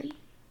computer's being weird.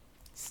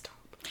 Stop.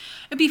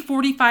 It'd be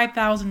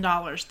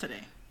 $45,000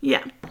 today.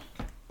 Yeah.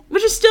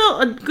 Which is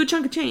still a good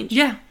chunk of change.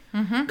 Yeah.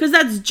 Because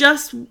that's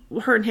just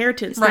her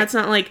inheritance. Right. That's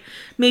not like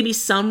maybe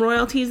some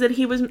royalties that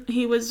he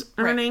was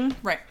earning.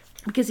 Right.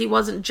 Because he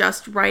wasn't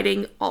just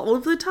writing all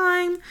of the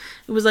time.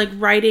 It was like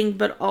writing,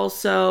 but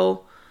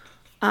also,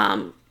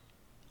 or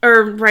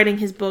writing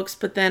his books,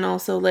 but then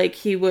also like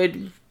he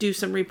would do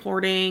some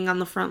reporting on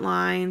the front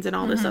lines and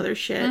all this other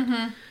shit.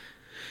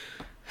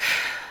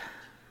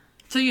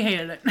 So you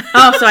hated it.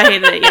 Oh, so I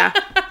hated it. Yeah.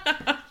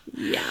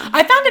 Yeah.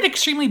 I found it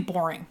extremely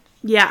boring.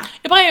 Yeah.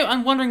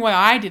 I'm wondering why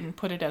I didn't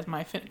put it as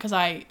my because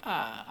I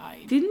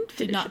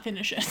Did not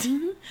finish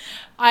it.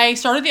 I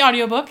started the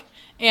audiobook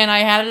and I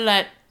had it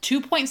at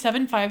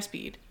 2.75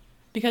 speed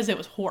because it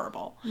was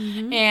horrible.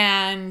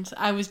 And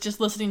I was just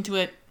listening to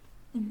it.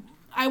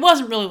 I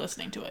wasn't really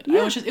listening to it.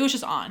 Yeah. It was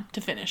just on to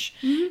finish.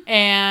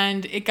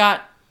 And it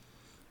got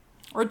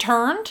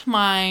returned.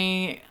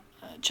 My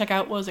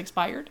checkout was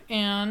expired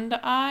and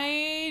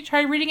I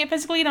tried reading it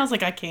physically and I was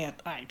like, I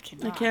cannot. I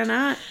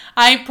cannot.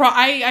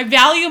 I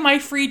value my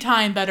free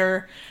time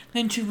better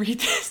than to read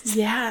this.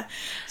 Yeah.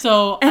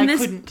 So And I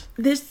couldn't.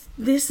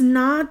 This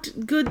not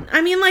good.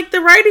 I mean, like,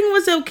 the writing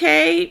was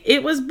okay.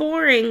 It was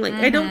boring. Like,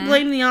 I don't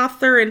blame the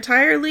author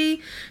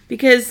entirely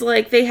because,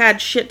 like, they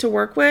had shit to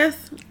work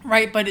with.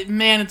 Right, but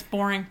it's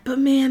boring. But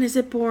man, is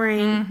it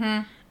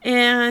boring.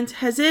 And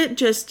has it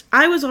just...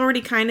 I was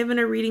already kind of in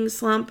a reading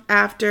slump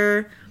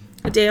after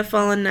A Day of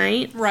Fallen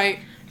Night.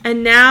 Right.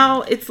 And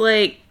now it's,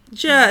 like,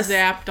 just...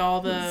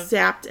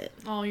 Zapped it.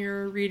 all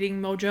your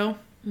reading mojo.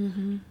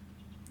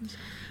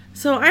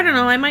 So, I don't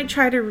know. I might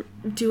try to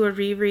do a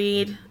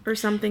reread or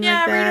something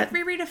like that.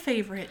 Reread a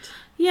favorite.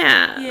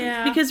 Yeah.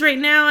 Yeah. Because right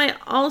now I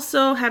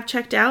also have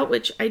checked out,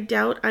 which I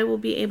doubt I will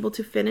be able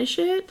to finish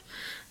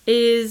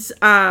it's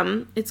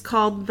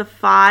called The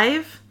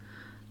Five.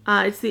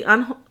 It's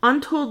the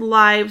Untold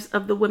Lives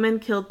of the Women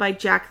Killed by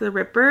Jack the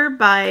Ripper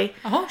by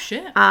Oh,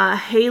 shit.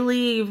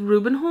 Haley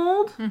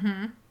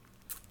Rubenhold.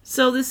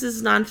 So this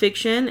is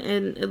nonfiction,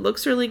 and it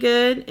looks really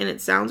good, and it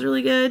sounds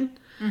really good.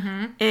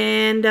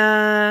 And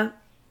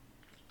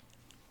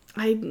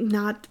I'm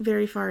not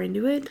very far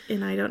into it,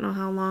 and I don't know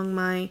how long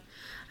I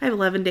have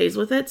 11 days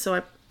with it,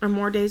 or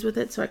more days with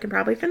it, so I can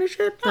probably finish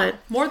it, but...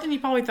 more than you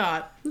probably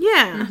thought.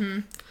 Yeah.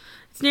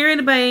 It's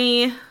narrated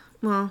by,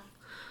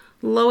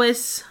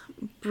 Lois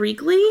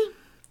Brigley,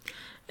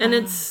 and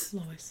it's...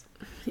 Lois.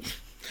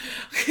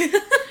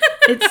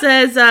 It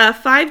says,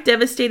 5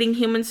 devastating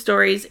human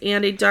stories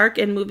and a dark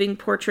and moving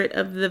portrait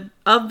of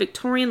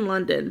Victorian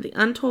London, the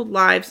untold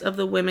lives of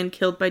the women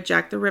killed by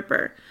Jack the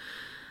Ripper.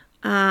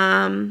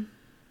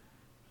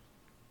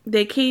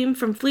 They came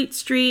from Fleet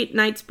Street,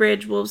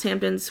 Knightsbridge,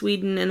 Wolverhampton,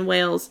 Sweden, and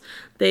Wales.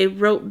 They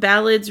wrote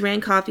ballads, ran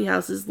coffee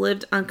houses,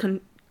 lived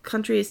on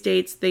country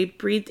estates. They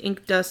breathed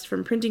ink dust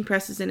from printing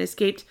presses and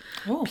escaped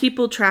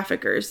people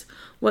traffickers.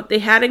 What they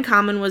had in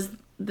common was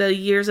the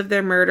year of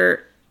their murders,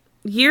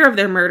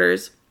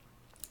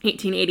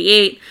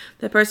 1888.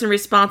 The person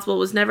responsible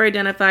was never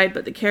identified,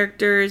 but the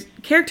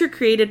character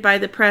created by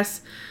the press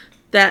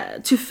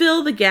that to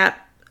fill the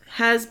gap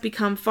has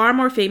become far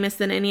more famous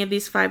than any of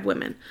these 5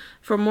 women.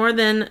 For more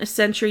than a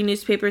century,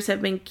 newspapers have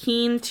been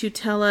keen to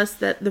tell us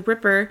that the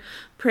Ripper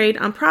preyed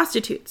on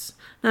prostitutes.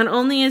 Not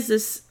only is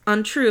this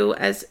untrue,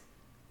 as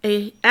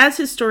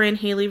historian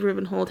Haley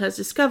Rubenhold has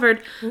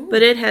discovered,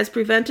 but it has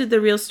prevented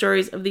the real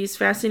stories of these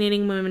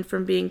fascinating women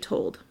from being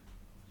told.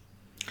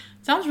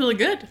 Sounds really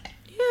good.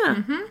 Yeah.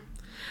 Mm-hmm.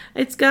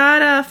 It's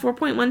got a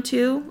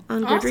 4.12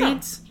 on Goodreads.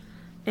 Awesome.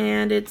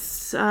 And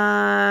it's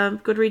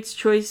Goodreads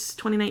Choice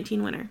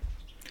 2019 winner.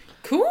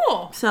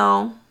 Cool.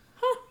 So.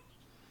 Huh.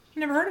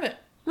 Never heard of it.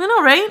 I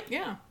know, right?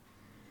 Yeah.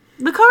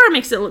 The cover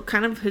makes it look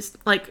kind of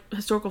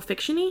historical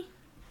fiction-y.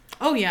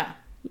 Oh, yeah.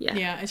 Yeah.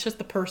 Yeah, it's just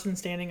the person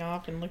standing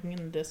off and looking in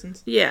the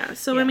distance. Yeah,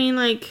 so Yeah. I mean,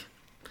 I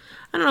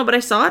don't know, but I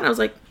saw it and I was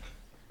like,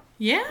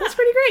 yeah. that's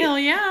pretty great. Hell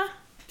yeah.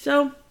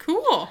 So.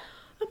 Cool.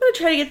 I'm going to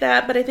try to get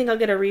that, but I think I'll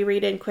get a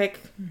reread in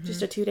quick. Mm-hmm.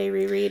 Just a 2-day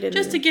reread. And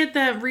just to get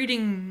that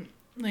reading,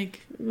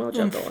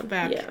 mojo going.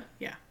 Back. Yeah.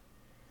 Yeah.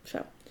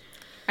 So.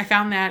 I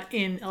found that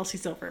in Elsie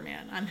Silver,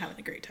 man. I'm having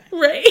a great time.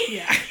 Right.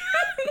 Yeah.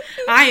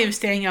 I am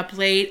staying up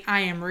late. I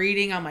am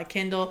reading on my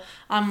Kindle,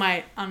 on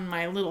my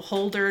little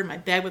holder in my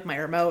bed with my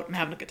remote. I'm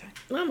having a good time.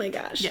 Oh my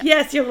gosh. Yeah.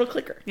 Yes, you have a little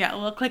clicker. Yeah, a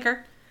little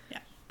clicker. Yeah.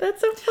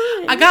 That's so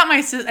fun.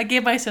 I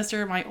gave my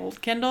sister my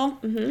old Kindle,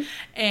 mm-hmm.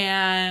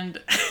 and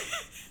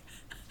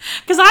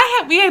because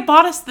we had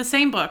bought us the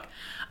same book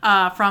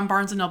from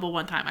Barnes & Noble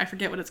one time. I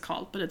forget what it's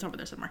called, but it's over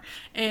there somewhere.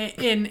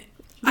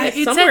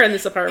 Somewhere in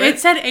this apartment. It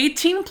said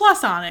 18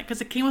 plus on it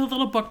because it came with a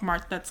little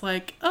bookmark that's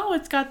like, oh,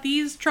 it's got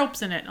these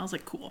tropes in it. And I was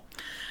like, cool.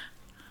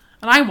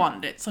 And I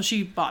wanted it, so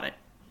she bought it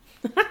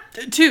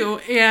too.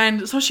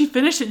 And so she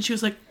finished it and she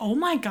was like, oh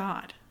my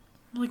God.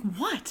 I'm like,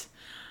 what?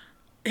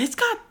 It's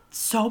got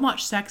so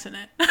much sex in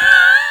it.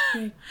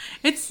 I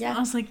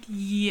was like,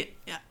 yeah.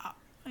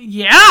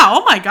 Yeah,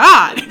 oh my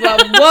God.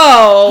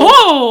 Whoa.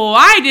 Whoa,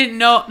 I didn't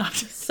know. No,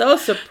 so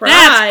surprised.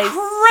 That's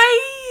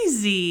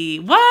crazy.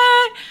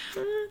 What?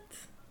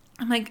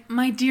 I'm like,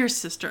 my dear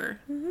sister.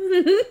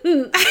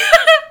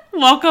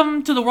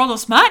 Welcome to the world of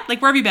smut.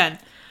 Like, where have you been?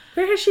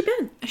 Where has she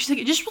been? She's like,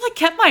 it just really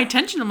kept my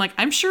attention. I'm like,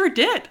 I'm sure it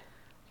did.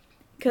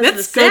 Because of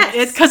the sex.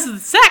 It's because of the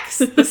sex.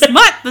 The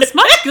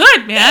smut's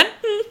good, man.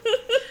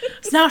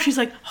 So now she's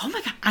like, oh my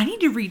God, I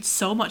need to read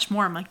so much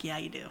more. I'm like, yeah,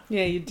 you do.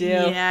 Yeah, you do.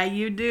 Yeah,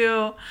 you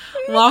do.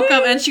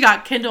 Welcome. And she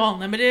got Kindle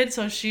Unlimited,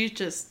 so she's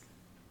just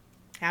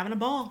having a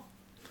ball.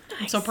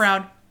 Nice. I'm so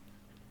proud.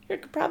 You're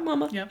a proud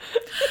mama. Yep.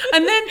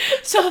 And then,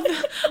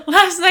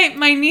 last night,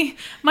 my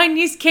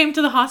niece came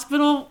to the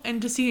hospital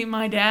and to see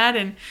my dad,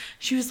 and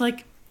she was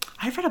like,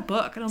 I read a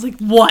book. And I was like,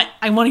 what?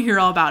 I want to hear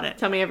all about it.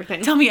 Tell me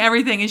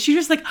everything. And she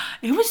was like,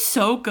 it was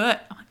so good.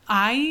 I'm like,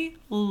 I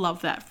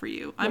love that for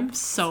you. I'm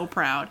so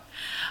proud.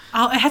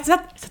 It's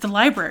at the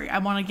library. I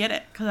want to get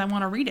it because I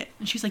want to read it.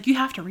 And she's like, you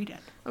have to read it.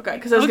 Okay,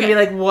 because I was going to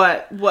be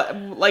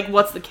like,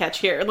 what's the catch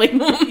here? Like,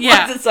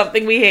 yeah. What's it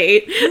something we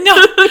hate? No,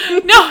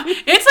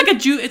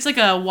 it's like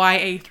a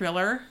YA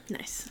thriller.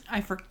 Nice.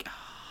 I forget.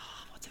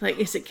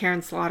 Is it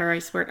Karen Slaughter, I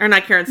swear? Or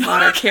not Karen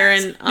Slaughter,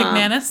 Karen...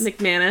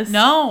 McManus?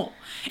 No.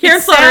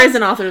 Karen Slaughter is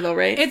an author, though,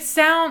 right?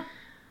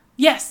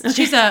 Yes, okay.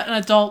 She's an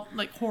adult,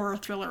 horror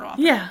thriller author.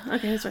 Yeah,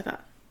 okay, that's what I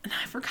thought. And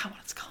I forgot what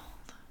it's called.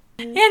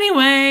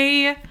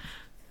 Anyway,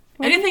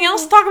 anything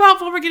else to talk about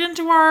before we get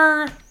into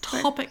our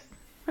topic?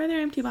 Why are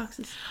there empty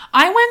boxes?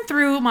 I went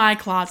through my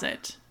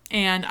closet,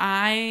 and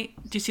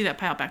do you see that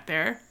pile back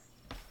there?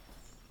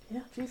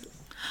 Yeah, Jesus.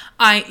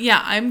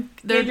 I'm...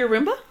 There. And your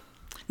Roomba?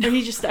 No. Or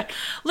he just stuck?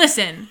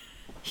 Listen,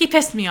 he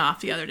pissed me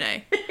off the other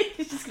day. That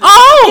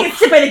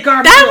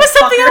was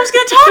something I was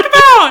going to talk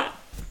about.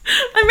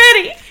 I'm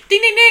ready.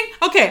 Ding, ding, ding.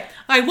 Okay,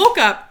 I woke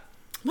up.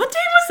 What day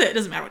was it? It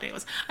doesn't matter what day it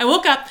was. I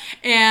woke up,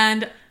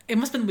 and it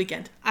must have been the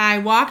weekend. I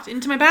walked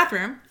into my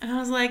bathroom, and I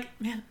was like,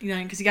 man,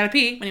 because you got to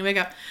pee when you wake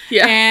up.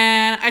 Yeah.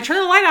 And I turned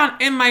the light on,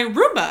 and my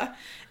Roomba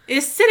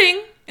is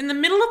sitting in the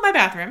middle of my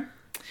bathroom.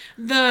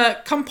 The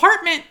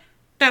compartment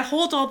that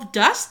holds all the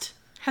dust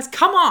has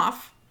come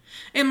off,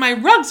 and my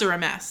rugs are a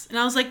mess. And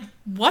I was like,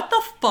 what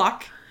the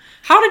fuck?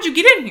 How did you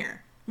get in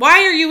here?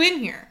 Why are you in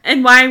here?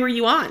 And why were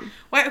you on?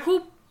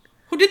 Who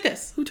did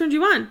this? Who turned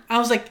you on? I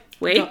was like,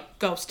 wait.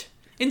 Ghost.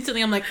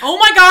 Instantly, I'm like, oh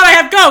my God, I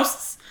have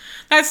ghosts.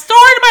 That's stored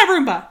in my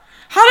Roomba.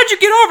 How did you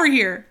get over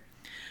here?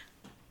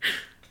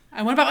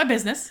 I went about my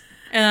business,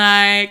 and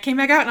I came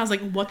back out, and I was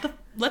like,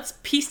 let's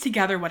piece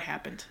together what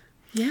happened.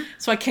 Yeah.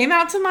 So I came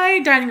out to my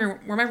dining room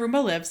where my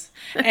Roomba lives,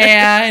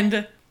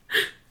 and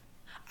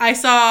I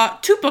saw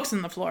 2 books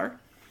on the floor.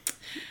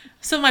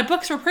 So my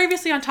books were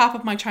previously on top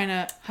of my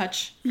china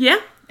hutch. Yeah.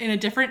 In a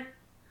different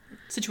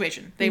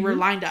situation. They were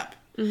lined up.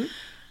 Mm-hmm.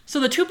 So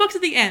the 2 books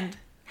at the end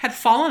had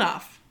fallen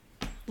off,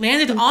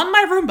 landed on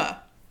my Roomba,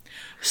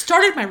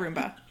 started my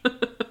Roomba.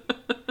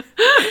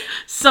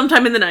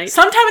 Sometime in the night.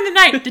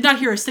 Did not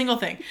hear a single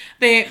thing.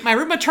 My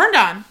Roomba turned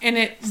on, and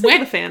it went... With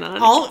the fan on.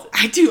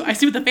 I do. I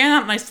sleep with the fan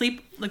on, and I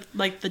sleep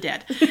like the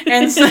dead.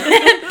 And so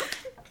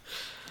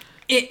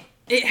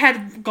it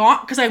had gone,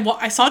 because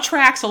I saw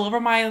tracks all over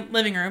my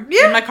living room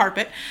and my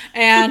carpet,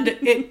 and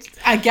it,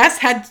 I guess,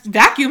 had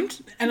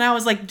vacuumed, and I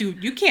was like,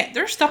 dude, you can't,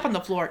 there's stuff on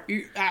the floor.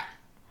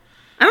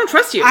 I don't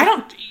trust you.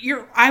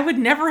 I would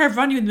never have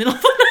run you in the middle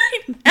of the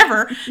night,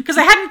 ever, because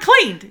I hadn't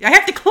cleaned. I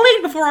have to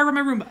clean before I run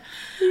my Roomba.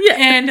 Yeah.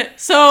 And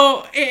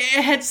so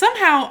it had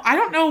somehow, I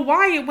don't know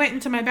why it went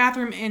into my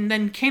bathroom and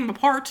then came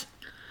apart.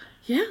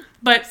 Yeah.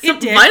 But Some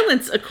it did.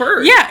 violence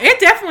occurred. Yeah, it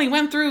definitely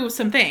went through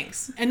some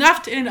things.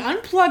 Enough to, and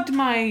unplugged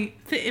the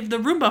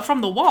Roomba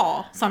from the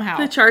wall somehow.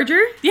 The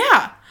charger?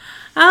 Yeah.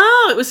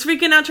 Oh, it was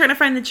freaking out trying to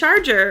find the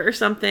charger or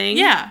something.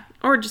 Yeah.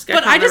 Or just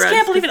got But I just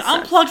can't believe it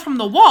sucks. unplugged from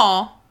the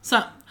wall.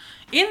 So,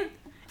 in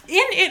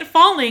it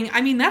falling,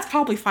 I mean, that's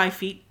probably 5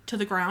 feet to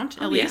the ground,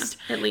 at least.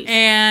 Yeah, at least.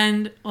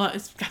 And, well,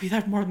 it's got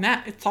to be more than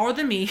that. It's taller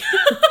than me.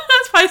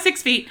 It's probably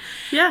 6 feet.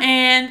 Yeah.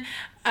 And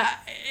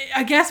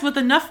I guess with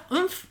enough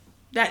oomph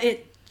that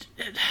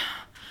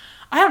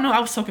I don't know, I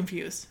was so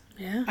confused.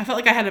 Yeah. I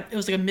felt like it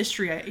was like a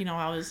mystery.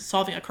 I was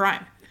solving a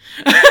crime.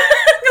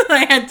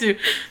 I had to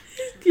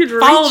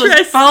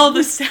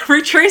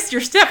retrace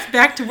your steps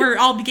back to where it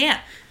all began.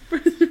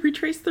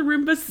 Retrace the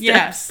Roomba steps.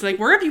 Yes, like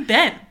where have you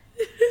been?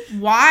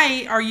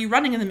 Why are you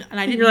running in them? And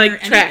I didn't You're hear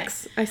like, anything.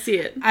 tracks. I see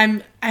it.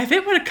 If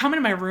it would have come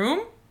into my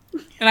room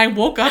and I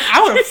woke up,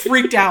 I would have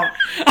freaked out.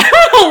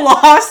 I would have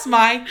lost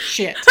my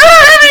shit.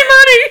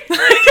 Money.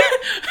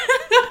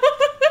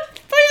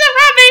 Please don't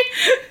rob me.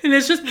 And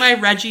it's just my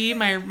Reggie,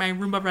 my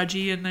Roomba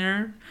Reggie in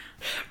there.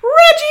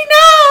 Reggie,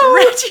 no!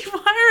 Reggie,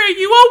 why are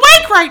you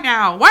awake right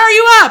now? Why are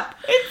you up?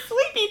 It's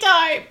sleepy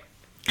time.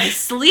 It's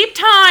sleep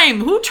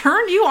time. Who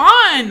turned you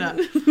on?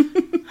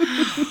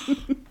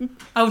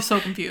 I was so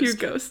confused. Your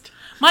ghost.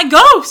 My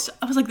ghost.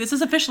 I was like, this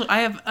is officially.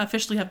 I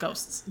officially have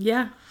ghosts.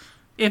 Yeah.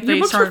 If Your they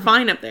books start, were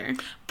fine up there.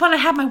 but I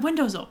had my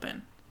windows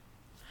open.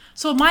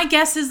 So my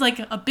guess is like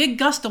a big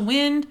gust of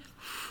wind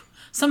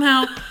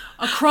somehow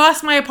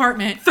across my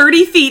apartment.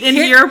 30 feet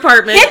into your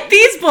apartment. Hit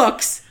these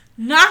books.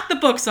 Knocked the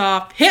books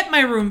off. Hit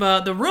my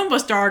Roomba. The Roomba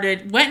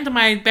started. Went into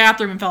my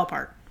bathroom and fell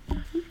apart.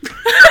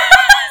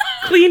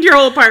 Cleaned your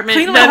whole apartment.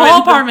 Cleaned my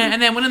whole apartment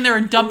and then went in there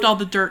and dumped all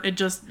the dirt. It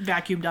just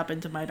vacuumed up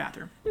into my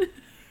bathroom.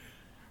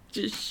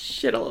 Just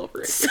shit all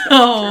over it.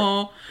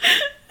 So,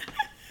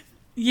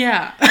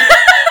 yeah.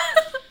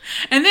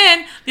 And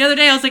then the other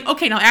day I was like,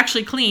 okay, now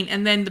actually clean.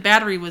 And then the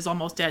battery was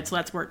almost dead, so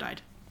that's where it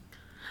died.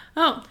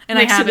 Oh, and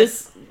I have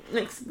next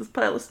to this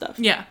pile of stuff.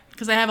 Yeah,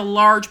 because I have a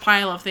large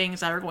pile of things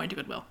that are going to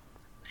Goodwill.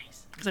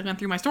 Nice. Because I went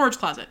through my storage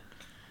closet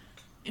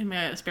in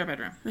my spare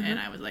bedroom, and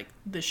I was like,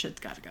 this shit's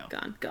got to go.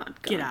 Gone.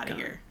 Get out of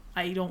here.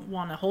 I don't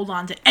want to hold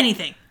on to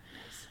anything.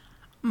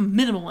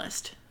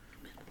 Minimalist.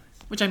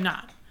 Which I'm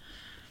not.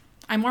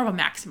 I'm more of a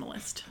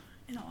maximalist,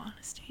 in all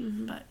honesty.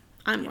 But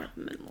I'm more of a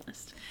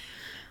minimalist.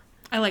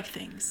 I like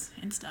things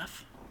and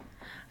stuff.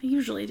 I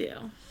usually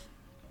do.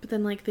 But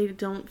then, like, they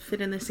don't fit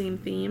in the same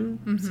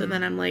theme. So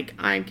then I'm like,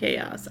 I'm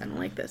chaos. I don't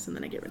like this. And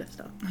then I get rid of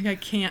stuff. Like, I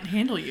can't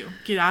handle you.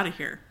 Get out of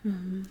here. Yeah.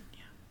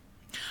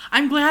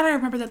 I'm glad I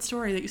remember that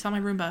story that you saw my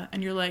Roomba,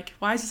 and you're like,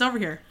 why is this over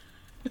here?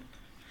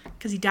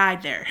 Because he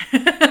died there.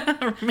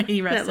 May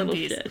he rest in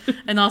peace. Shit.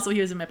 And also,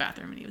 he was in my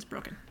bathroom, and he was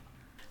broken.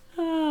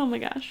 Oh, my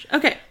gosh.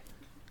 Okay.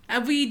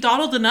 Have we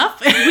dawdled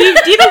enough? We've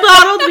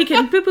dawdled. We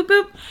can boop, boop,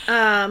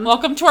 boop.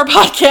 Welcome to our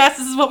podcast.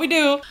 This is what we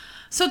do.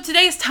 So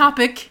today's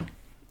topic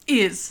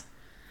is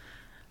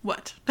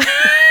what?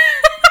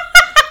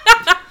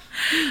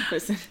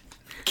 Listen.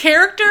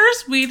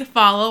 Characters we'd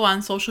follow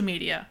on social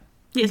media.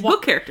 Yes,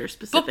 book characters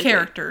specifically. Book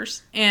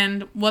characters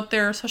and what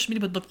their social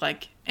media would look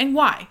like and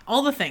why.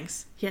 All the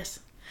things. Yes.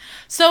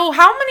 So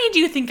how many do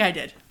you think I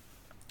did?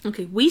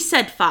 Okay, we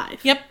said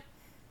 5. Yep.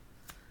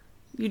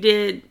 You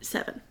did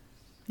 7.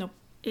 Nope.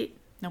 8.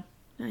 Nope.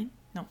 9.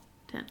 Nope.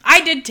 10.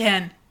 I did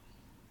 10.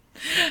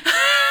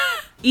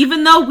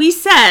 Even though we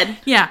said...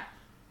 Yeah.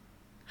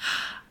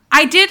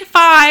 I did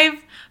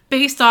 5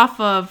 based off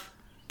of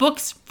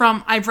books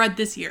from I've read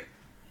this year.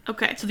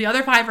 Okay. So the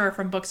other 5 are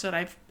from books that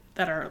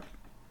are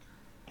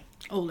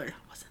older.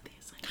 Wasn't the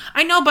assignment.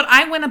 I know, but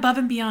I went above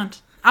and beyond.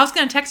 I was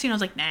going to text you and I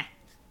was like, nah.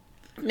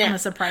 I'm a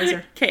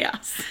surpriser.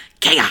 Chaos.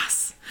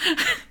 Chaos.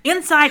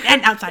 Inside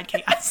and outside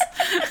chaos.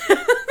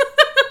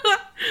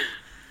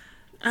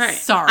 All right.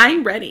 Sorry.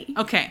 I'm ready.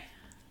 Okay.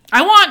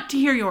 I want to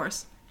hear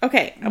yours.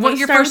 Okay. I What want to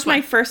your start first with my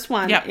one? first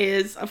one Yep.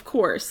 is, of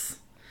course,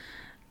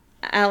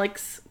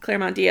 Alex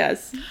Claremont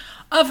Diaz.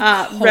 Of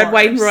course. Red,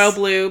 White, and Royal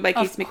Blue by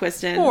Keith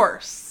McQuiston. Of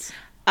course.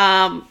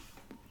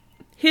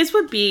 His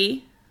would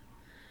be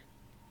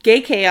Gay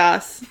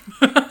Chaos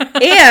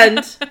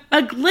and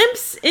a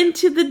glimpse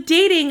into the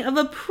dating of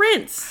a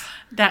prince.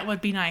 That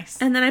would be nice.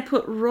 And then I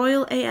put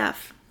Royal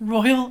AF.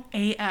 Royal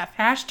AF.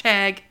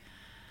 Hashtag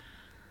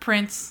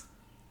Prince.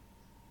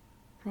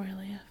 Royal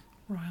AF.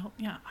 Royal.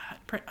 Yeah.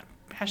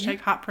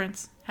 Hashtag Hot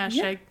Prince.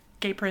 Hashtag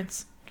Gay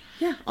Prince.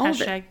 Yeah, all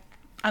of it. Hashtag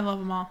I love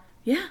them all.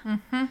 Yeah.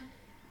 And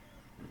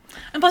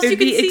plus It you would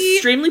can be see...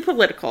 extremely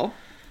political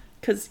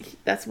because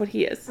that's what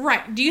he is.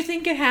 Right. Do you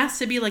think it has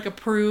to be like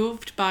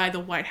approved by the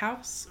White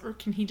House, or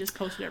can he just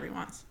post whatever he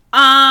wants?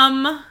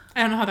 I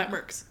don't know how that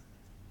works.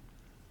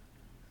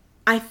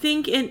 I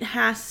think it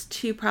has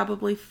to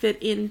probably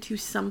fit into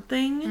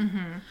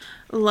something.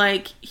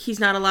 Like, he's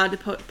not allowed to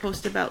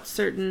post about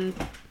certain,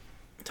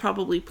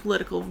 probably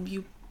political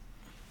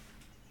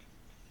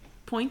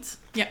points.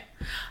 Yep.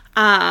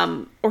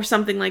 Or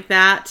something like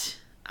that.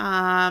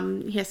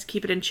 He has to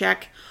keep it in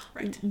check.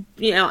 Right.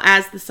 You know,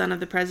 as the son of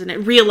the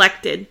president,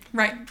 reelected.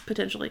 Right.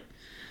 Potentially.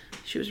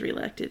 She was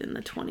reelected in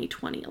the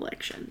 2020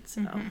 election,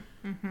 so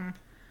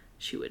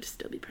she would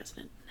still be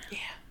president. Yeah.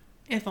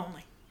 If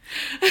only.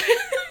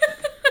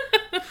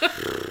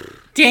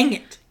 Dang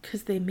it.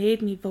 Because they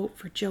made me vote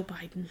for Joe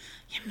Biden.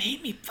 You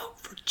made me vote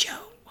for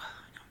Joe.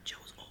 No,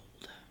 Joe's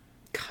old.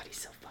 God, he's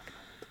so fucking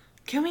old.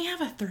 Can we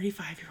have a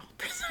 35-year-old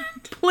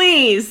president?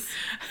 Please.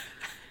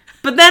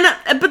 But then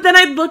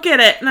I'd look at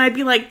it and I'd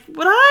be like,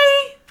 would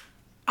I?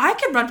 I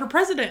could run for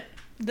president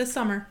this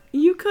summer.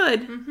 You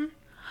could. Mm-hmm.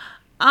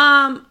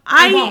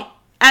 I won't.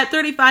 At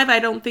 35, I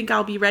don't think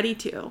I'll be ready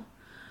to.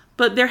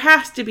 But there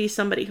has to be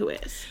somebody who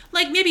is.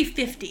 Like maybe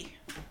 50.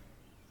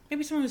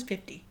 Maybe someone who's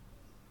 50.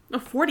 Or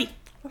 40.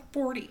 Or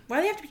 40. Why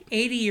do they have to be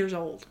 80 years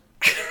old?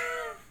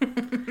 Morgan,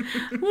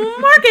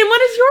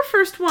 what is your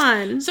first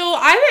one? So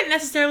I didn't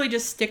necessarily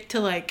just stick to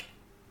like,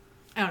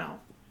 I don't know,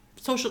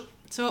 social.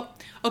 So,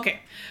 okay.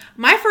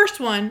 My first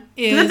one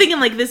is... I'm thinking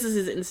like this is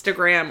his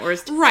Instagram or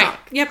his TikTok. Right.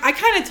 Yep. I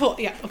kind of told...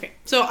 Yeah. Okay.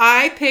 So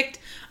I picked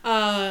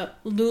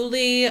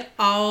Luli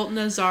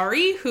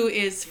Al-Nazari, who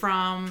is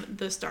from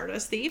The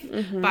Stardust Thief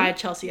by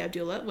Chelsea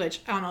Abdullah,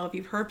 which I don't know if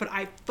you've heard, but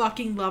I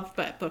fucking loved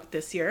that book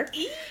this year.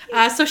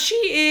 So she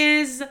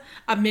is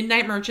a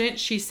midnight merchant.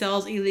 She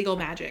sells illegal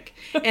magic.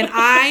 And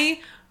I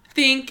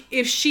think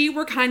if she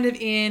were kind of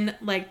in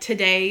like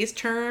today's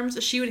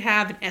terms, she would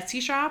have an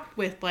Etsy shop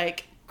with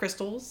like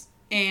crystals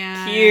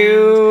and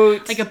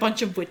cute, like a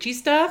bunch of witchy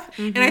stuff.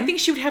 And I think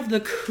she would have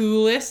the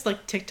coolest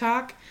like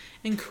TikTok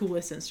and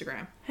coolest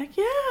Instagram. Heck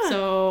yeah.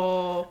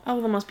 So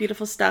the most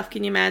beautiful stuff.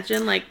 Can you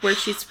imagine like where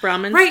she's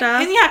from and right.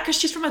 stuff? And yeah, because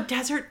she's from a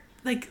desert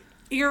like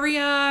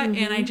area, and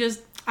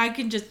I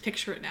can just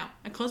picture it now.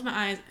 I close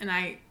my eyes and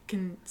I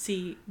can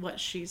see what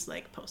she's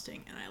like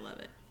posting, and I love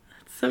it.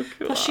 That's so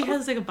cool. Plus she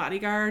has like a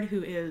bodyguard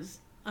who is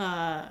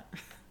a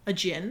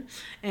djinn,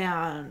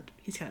 and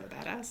he's kind of a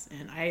badass,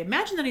 and I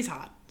imagine that he's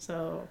hot.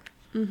 So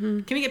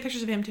can we get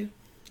pictures of him too?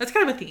 That's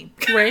kind of a theme.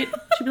 Right?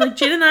 She'd be like,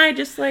 Jen and I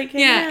just like,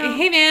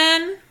 hey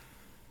man,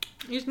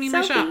 here's me in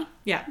my shop.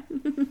 Yeah.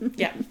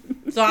 Yeah.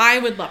 So I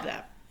would love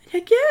that.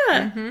 Heck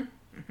yeah. Do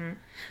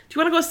you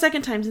want to go a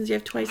second time since you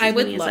have twice as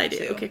many as I do?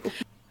 To. Okay, cool.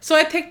 So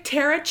I picked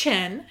Tara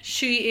Chen.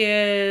 She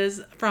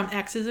is from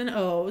X's and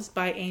O's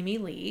by Amy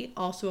Lee.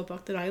 Also a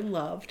book that I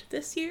loved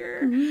this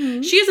year.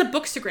 She is a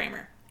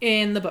bookstagrammer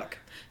in the book.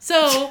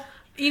 So...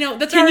 You know,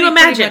 that's Can you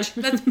imagine?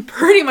 That's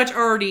pretty much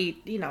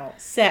already, you know,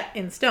 set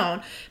in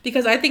stone,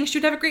 because I think she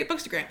would have a great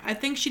bookstagram. I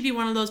think she'd be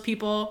one of those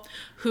people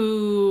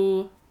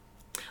who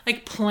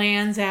like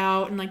plans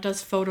out and like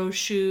does photo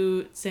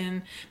shoots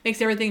and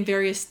makes everything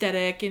very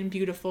aesthetic and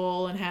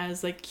beautiful and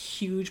has like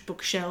huge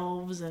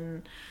bookshelves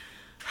and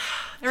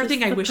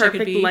everything I wish I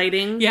could be.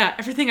 Lighting. Yeah,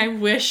 everything I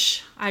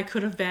wish I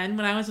could have been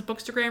when I was a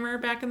bookstagrammer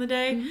back in the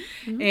day.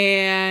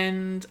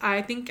 And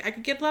I think I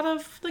could get a lot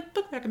of like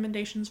book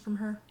recommendations from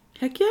her.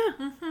 Heck yeah.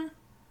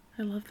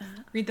 I love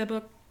that. Read that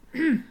book.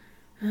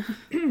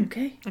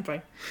 Okay. I'm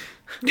fine.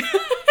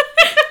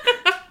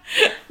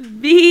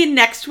 The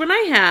next one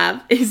I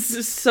have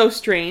is so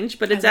strange,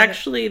 but it's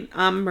actually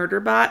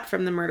Murderbot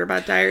from the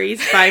Murderbot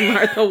Diaries by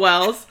Martha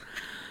Wells.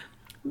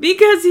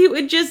 Because he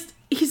would just...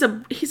 He's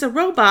a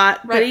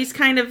robot, but he's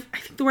kind of... I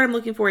think the word I'm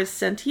looking for is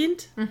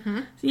sentient.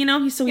 You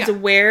know? He's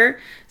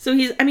aware. So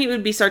he's... I mean, it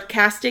would be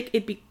sarcastic.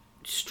 It'd be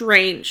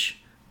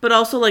strange. But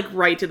also, like,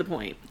 right to the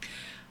point.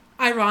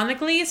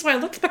 Ironically, so I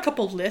looked up a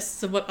couple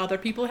lists of what other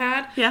people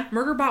had. Yeah.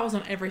 Murderbot was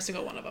on every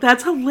single one of them.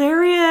 That's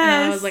hilarious.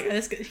 And I was like,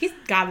 he's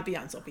got to be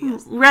on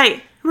Sophia's.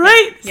 Right.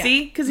 Yeah.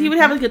 See? Because he would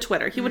have like a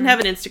Twitter. He wouldn't have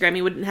an Instagram.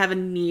 He wouldn't have a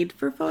need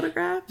for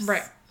photographs.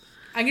 Right.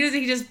 I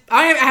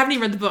haven't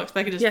even read the books, but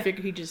I could just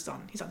figure he's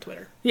on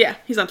Twitter. Yeah,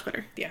 he's on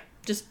Twitter. Yeah.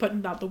 Just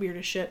putting out the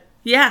weirdest shit.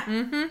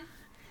 Yeah.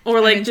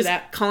 Or like just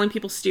calling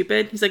people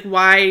stupid. He's like,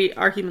 why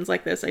are humans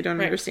like this? I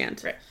don't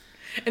understand. Right.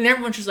 And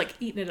everyone's just like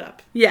eating it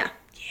up. Yeah.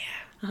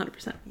 Yeah.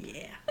 100%.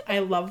 Yeah. I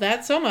love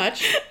that so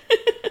much.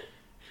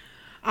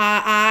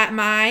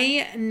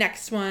 My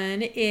next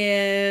one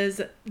is,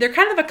 they're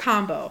kind of a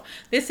combo.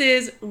 This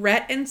is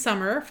Rhett and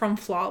Summer from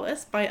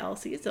Flawless by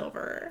Elsie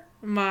Silver.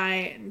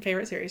 My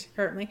favorite series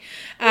currently.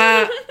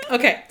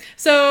 Okay.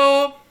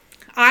 So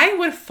I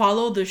would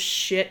follow the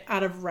shit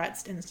out of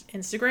Rhett's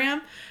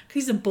Instagram because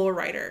he's a bull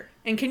rider.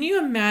 And can you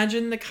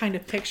imagine the kind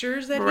of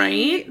pictures that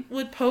he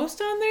would post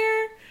on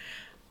there?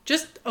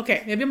 Just,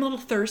 okay, maybe I'm a little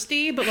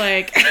thirsty, but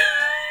like...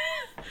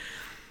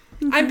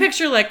 I'm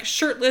picture like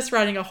shirtless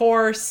riding a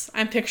horse.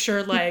 I'm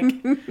picture like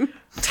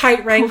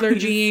tight Wrangler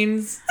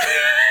jeans.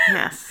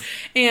 Yes.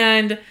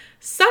 And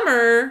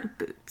Summer,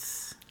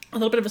 boots. A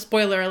little bit of a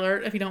spoiler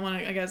alert if you don't want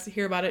to, I guess,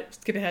 hear about it.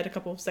 Skip ahead a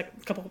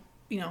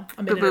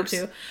minute or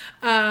two.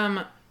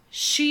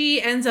 She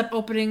ends up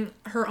opening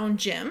her own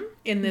gym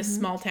in this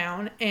small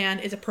town and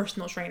is a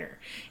personal trainer.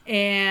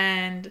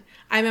 And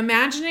I'm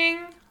imagining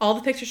all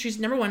the pictures, she's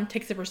number one,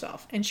 takes of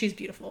herself, and she's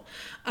beautiful.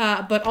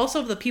 But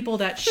also the people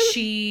that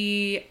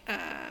she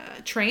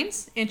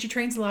trains, and she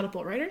trains a lot of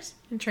bull riders,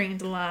 and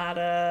trains a lot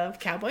of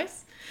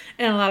cowboys,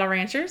 and a lot of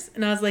ranchers.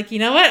 And I was like, you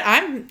know what?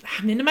 I'm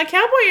into my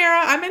cowboy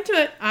era. I'm into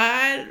it.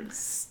 I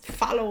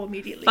follow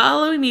immediately.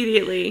 Follow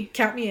immediately.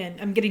 Count me in.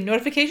 I'm getting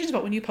notifications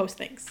about when you post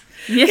things.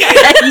 Yeah.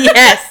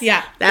 Yes.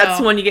 Yeah.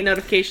 That's when you get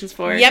notifications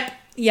for.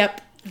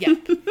 Yep.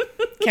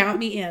 Count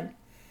me in.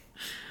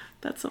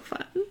 That's so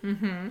fun.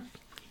 Mm-hmm.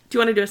 Do you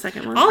want to do a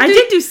second one? I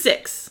did do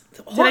 6.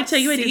 Did I tell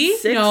you I did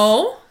 6?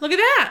 No. Look at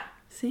that.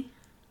 See?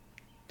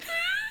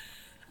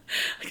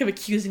 Like I'm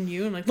accusing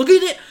you. I'm like, look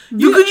at it.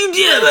 You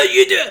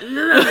did.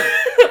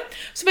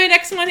 So my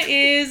next one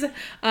is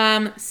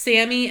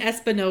Sammy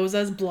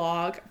Espinoza's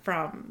blog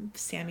from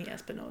Sammy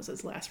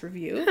Espinoza's last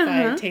review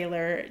by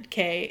Taylor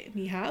K.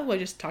 Mija, who I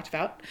just talked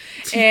about.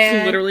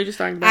 And literally just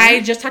talking about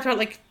I just talked about it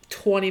like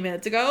 20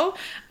 minutes ago.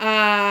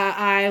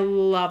 I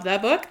love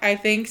that book. I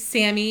think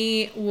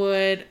Sammy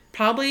would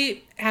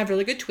probably have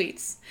really good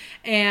tweets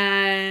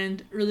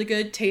and really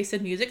good taste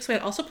in music. So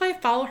I'd also probably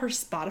follow her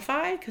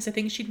Spotify because I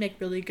think she'd make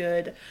really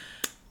good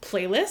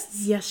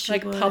playlists. Yes, she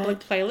would. Public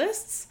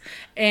playlists.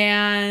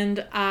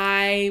 And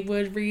I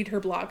would read her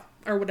blog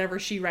or whatever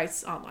she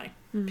writes online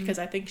because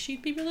I think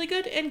she'd be really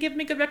good and give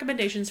me good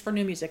recommendations for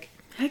new music.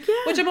 Heck yeah.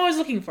 Which I'm always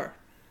looking for.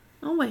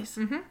 Always.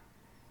 Mm-hmm.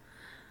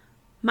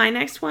 My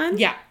next one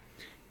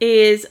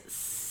is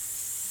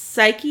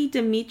Psyche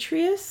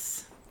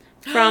Demetrius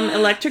from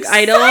Electric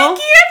Idol.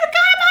 Psyche! I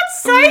forgot about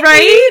Psyche!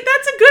 Right?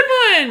 That's a good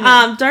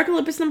one! Dark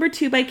Olympus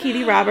 #2 by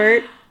Katie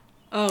Robert.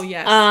 Oh,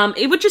 yes.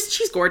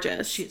 She's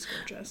gorgeous. She's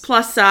gorgeous.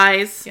 Plus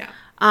size. Yeah.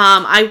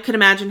 I could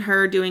imagine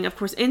her doing, of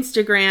course,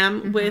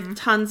 Instagram with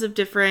tons of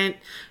different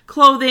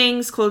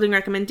clothing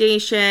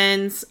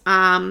recommendations.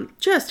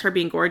 Just her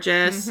being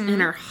gorgeous and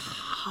her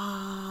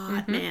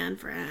hot man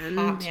friend.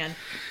 Hot man.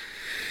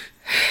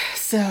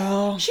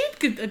 So she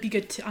could be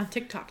good on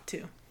TikTok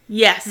too.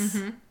 Yes.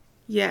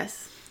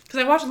 Yes. Because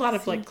I watch a lot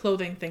of like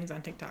clothing things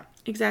on TikTok.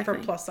 Exactly.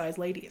 For plus size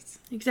ladies.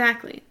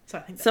 Exactly.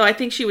 So I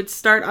think she would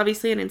start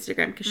obviously on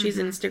Instagram because she's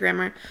an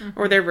Instagrammer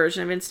or their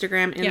version of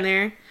Instagram in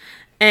there.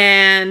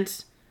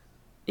 And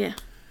yeah.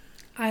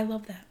 I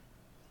love that.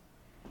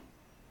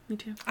 Me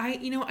too. I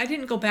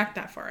didn't go back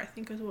that far. I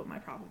think was what my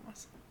problem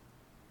was.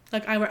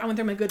 Like I went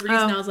through my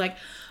Goodreads and I was like,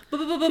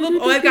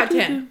 I've got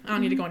 10. I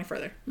don't need to go any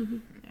further.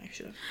 I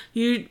should have.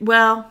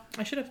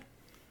 I should have.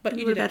 But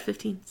you did at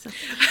 15. So.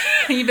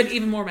 You've been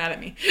even more mad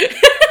at me.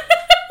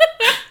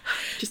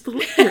 Just a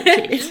little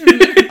irritated.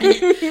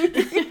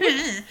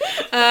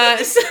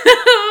 So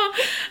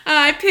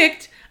I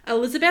picked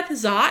Elizabeth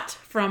Zott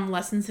from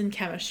Lessons in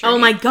Chemistry. Oh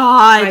my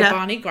god. By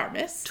Bonnie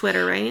Garmis.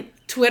 Twitter, right?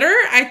 Twitter,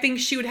 I think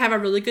she would have a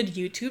really good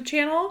YouTube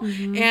channel.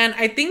 And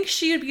I think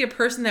she would be a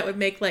person that would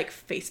make like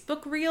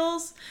Facebook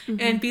reels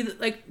and be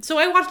like, so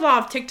I watch a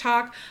lot of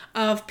TikTok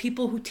of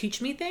people who teach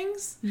me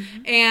things.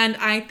 And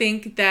I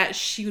think that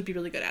she would be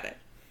really good at it.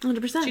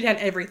 100%. She'd had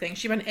everything.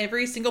 She'd on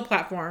every single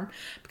platform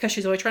because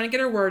she's always trying to get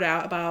her word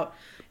out about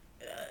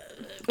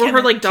or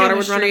her like daughter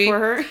would run it for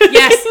her.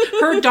 Yes,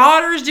 her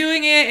daughter's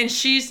doing it, and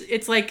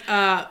it's like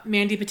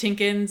Mandy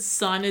Patinkin's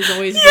son is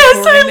always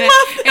recording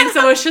it, and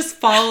so it's just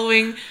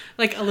following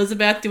like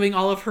Elizabeth doing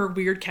all of her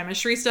weird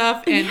chemistry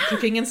stuff and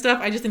cooking and stuff.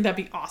 I just think that'd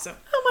be awesome.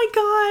 Oh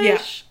my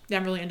gosh. Yeah,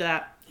 I'm really into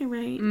that. You're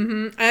right.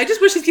 I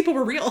just wish these people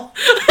were real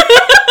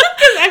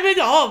because I'm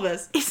into all of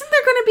this. Isn't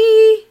there going to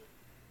be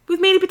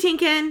with Mandy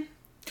Patinkin?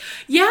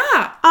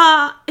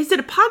 Yeah. Is it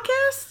a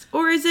podcast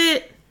or is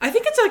it? I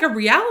think it's like a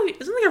reality.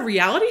 Isn't it like a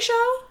reality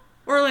show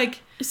or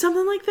like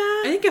something like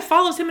that? I think it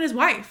follows him and his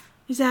wife.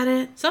 Is that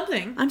it?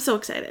 Something. I'm so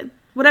excited.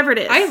 Whatever it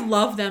is. I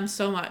love them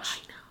so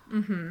much. I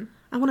know.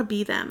 I want to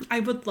be them. I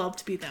would love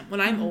to be them.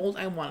 When I'm old,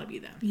 I want to be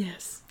them.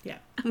 Yes. Yeah.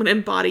 I'm going to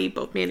embody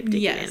both Mandy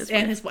Patinkin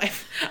and his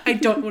wife. I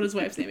don't know what his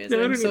wife's name is.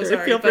 No, I'm so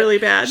sorry. I feel really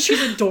bad. She's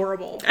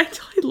adorable. I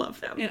love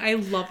them. And I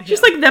love him.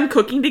 Just like them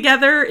cooking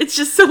together. It's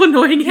just so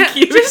annoying and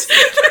cute. They're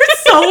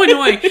so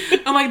annoying.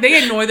 I'm like,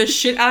 they annoy the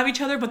shit out of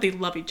each other, but they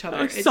love each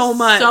other. It's so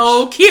much.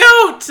 So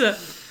cute.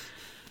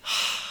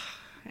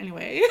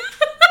 Anyway.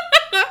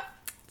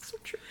 So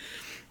true.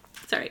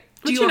 Sorry.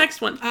 What's your next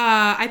one?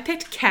 I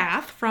picked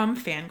Kath from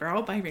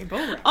Fangirl by Rainbow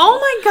Rowell. Oh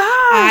my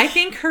gosh. I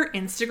think her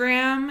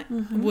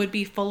Instagram would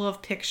be full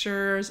of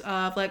pictures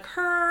of like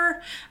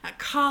her at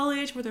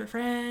college with her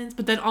friends,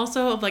 but then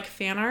also of like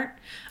fan art.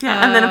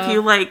 Yeah, and then a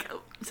few like,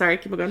 sorry,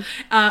 keep going.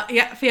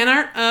 Fan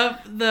art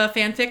of the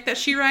fanfic that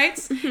she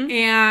writes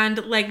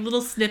and like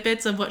little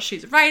snippets of what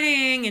she's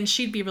writing, and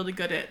she'd be really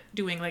good at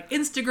doing like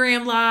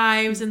Instagram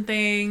lives and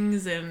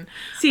things, and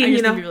see, I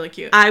just think it'd be really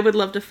cute. I would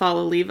love to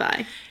follow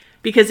Levi.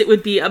 Because it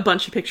would be a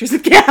bunch of pictures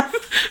of Kath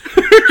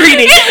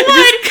reading.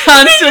 Just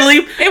constantly.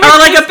 Or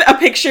like a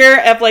picture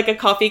of like a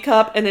coffee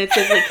cup and it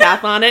says like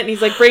Kath on it. And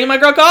he's like, bring my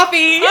girl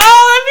coffee.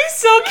 Oh, that'd be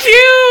so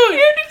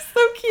cute. It'd be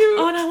so cute.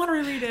 Oh, and I want to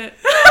reread it.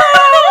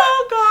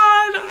 Oh,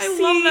 God. I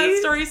love that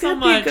story so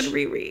much. That'd be a good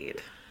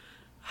reread.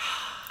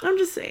 I'm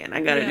just saying.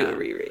 I gotta do a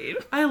reread.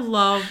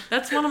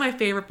 That's one of my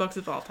favorite books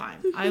of all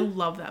time. I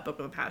love that book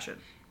with a passion.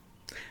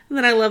 And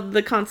then I love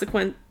the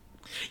consequent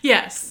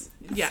Yes.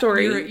 Yeah.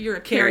 story. You're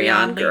a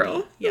carry-on lady.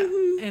 girl. Yeah.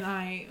 And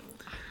I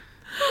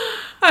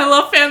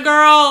love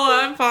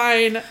Fangirl. I'm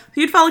fine.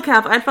 You'd follow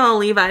Cap. I'd follow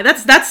Levi.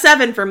 That's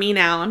 7 for me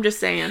now. I'm just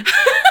saying.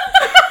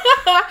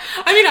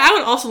 I mean, I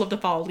would also love to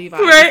follow Levi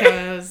Right.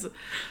 because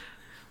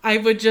I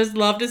would just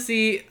love to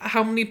see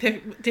how many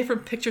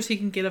different pictures he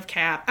can get of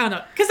Cap. I don't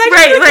know. Because I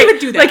think he would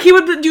do that. Like, he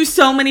would do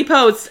so many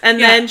posts, and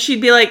then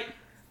she'd be like,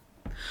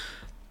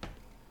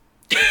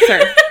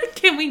 sir.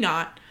 Can we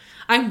not?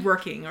 I'm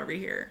working over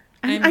here.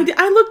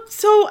 I look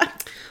so...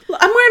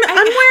 I'm wearing a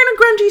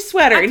grungy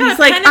sweater, and he's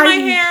like,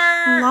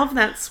 I love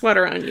that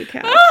sweater on you,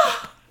 Cap.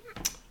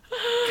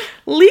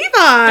 Levi.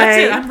 That's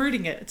it. I'm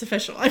reading it. It's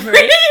official. I'm reading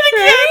it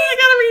again. I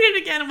gotta read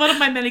it again. One of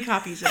my many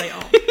copies that I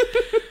own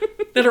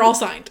that are all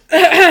signed.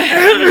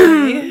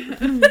 I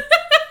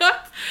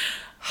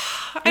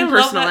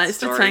love that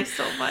story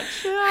so much.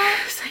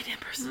 Signed and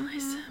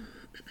personalized.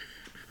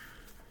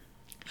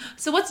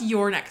 So what's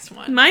your next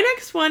one? My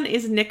next one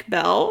is Nick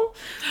Bell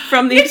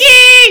from the Nikki!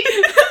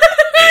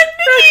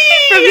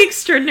 from The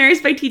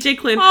Extraordinaries by TJ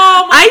Klune.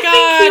 Oh my God.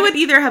 I think he would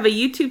either have a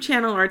YouTube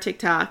channel or a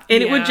TikTok,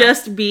 and it would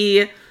just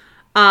be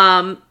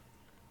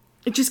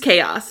just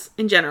chaos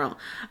in general.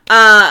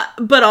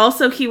 But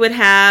also he would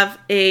have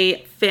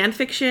a fan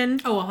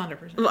fiction. Oh,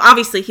 100%. Well,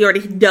 obviously he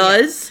already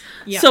does.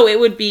 Yeah. So it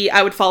would be,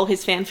 I would follow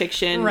his fan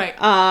fiction. Right.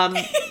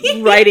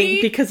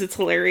 Writing because it's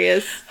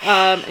hilarious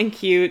and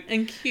cute.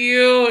 And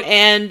cute.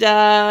 And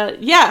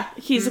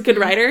he's a good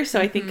writer, so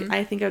I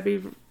think I'd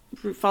be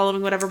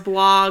following whatever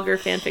blog or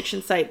fan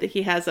fiction site that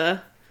he has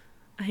a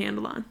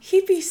handle on.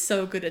 He'd be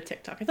so good at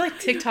TikTok. I feel like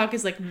TikTok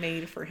is like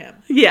made for him.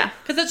 Yeah.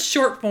 Because it's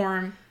short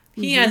form.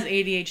 He has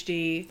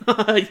ADHD.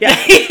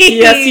 Yeah.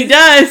 Yes, he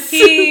does.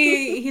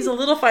 He's a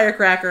little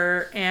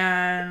firecracker,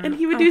 and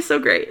he would do so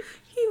great.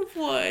 He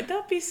would.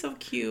 That'd be so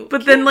cute.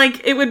 But then,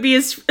 like, it would be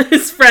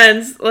his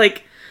friends,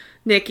 like,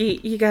 Nikki,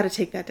 you got to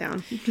take that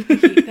down.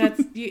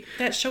 Nikki,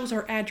 that shows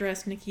our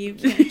address, Nikki. You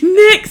can't.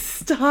 Nick,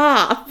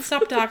 stop.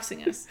 Stop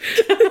doxing us.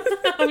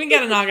 We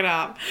gotta knock it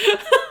off.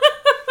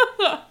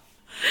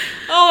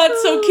 Oh,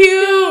 that's so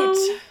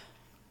cute.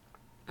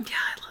 Yeah,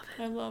 I love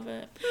it. I love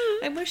it.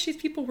 I wish these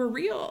people were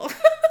real.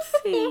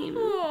 Same.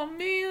 Oh,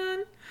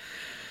 man.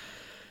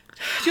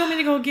 Do you want me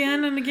to go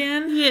again and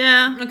again?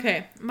 Yeah.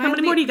 Okay. How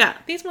many more do you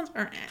got? These ones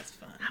aren't as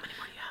fun. How many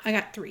more do you have? I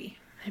got 3.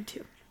 I have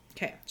 2.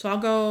 Okay. So I'll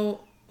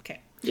go...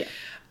 Okay. Yeah.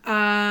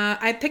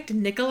 I picked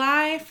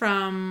Nikolai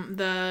from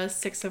the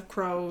Six of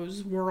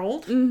Crows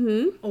world.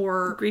 Mm-hmm.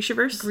 Or...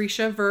 Grishaverse.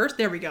 Grishaverse.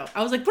 There we go.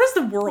 I was like, what is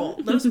the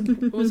world? What was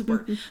the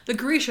word? The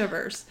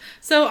Grishaverse.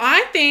 So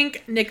I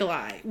think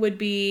Nikolai would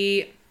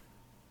be...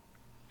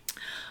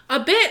 a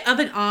bit of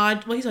an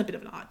odd... Well, he's a bit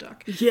of an odd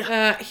duck.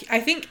 Yeah. I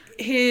think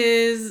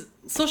his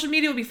social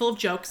media would be full of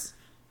jokes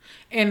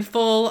and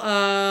full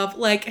of,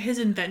 like, his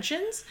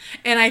inventions.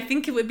 And I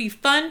think it would be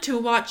fun to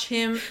watch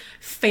him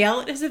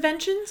fail at his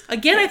inventions.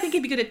 Again, yes. I think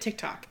he'd be good at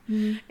TikTok.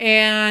 Mm-hmm.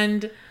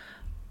 And,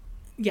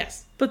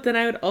 yes. But then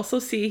I would also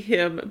see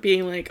him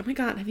being like, oh my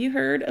God, have you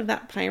heard of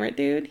that pirate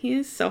dude? He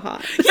is so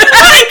hot. He would do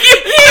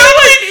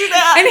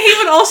that. And he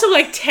would also,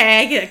 like,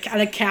 tag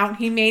an account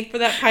he made for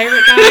that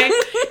pirate guy.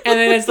 And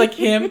then it's, like,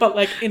 him, but,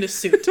 like, in a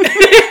suit.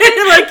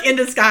 Like, in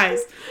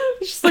disguise.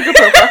 Just like a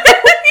profile.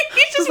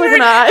 He's just like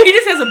an eye. He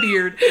just has a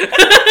beard.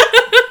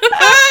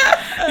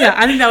 Yeah,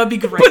 I think that would be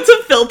great. Puts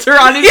a filter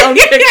on his own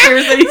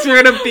pictures and he's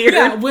wearing a beard.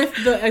 Yeah,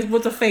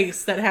 with a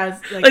face that has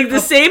like the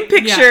same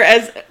picture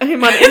as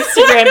him on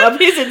Instagram of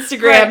his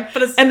Instagram, right,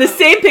 but and the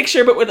same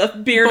picture but with a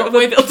beard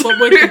with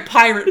the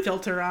pirate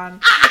filter on.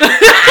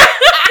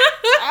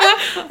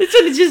 This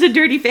one is just a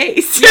dirty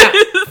face. Yeah.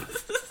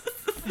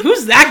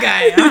 Who's that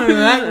guy? I don't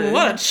know.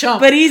 What a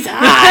chump. But he's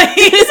hot.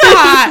 He's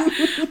hot.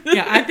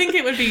 Yeah, I think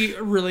it would be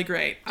really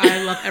great.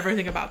 I love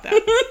everything about that.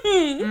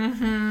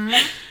 Mm-hmm.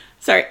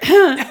 Sorry.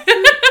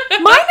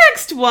 My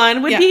next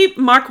one would be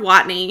Mark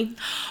Watney.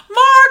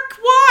 Mark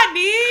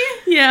Watney?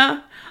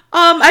 Yeah.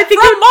 I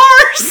think from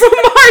Mars. From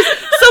Mars.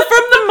 So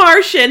from The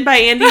Martian by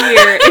Andy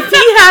Weir.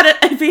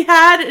 If he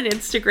had an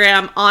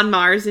Instagram on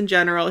Mars in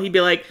general, he'd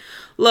be like,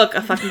 look,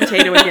 a fucking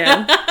potato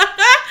again.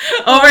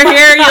 Over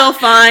here you'll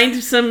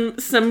find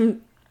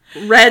some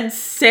red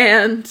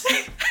sand.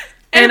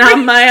 And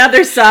on my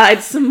other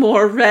side, some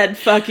more red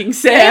fucking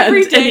sand.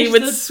 And he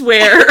would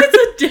swear. It's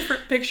a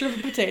different picture of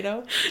a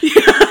potato.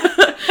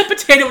 Yeah. A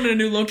potato in a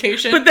new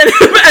location. But then,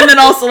 and then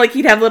also, like,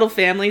 he'd have little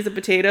families of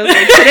potatoes.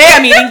 Like, today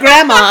I'm eating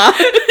grandma.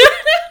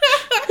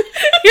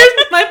 Here's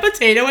my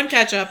potato and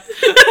ketchup.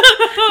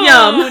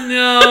 Yum. Oh,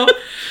 no.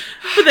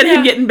 But then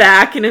him getting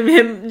back and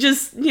him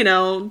just,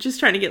 just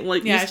trying to get,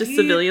 like, used to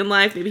civilian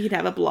life. Maybe he'd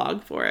have a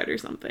blog for it or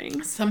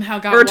something. Somehow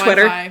got or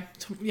Wi-Fi.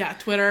 Twitter.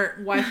 Twitter,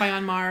 Wi-Fi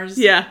on Mars.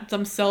 Yeah.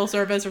 Some cell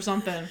service or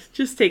something.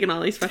 Just taking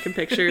all these fucking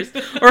pictures.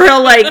 Or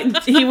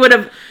he would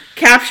have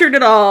captured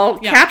it all,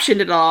 captioned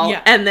it all,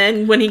 and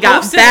then when he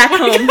got back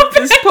home,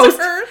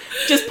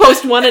 just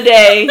post one a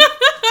day.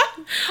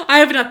 I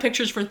have enough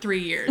pictures for 3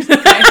 years.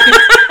 Okay?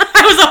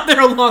 I was up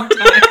there a long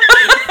time.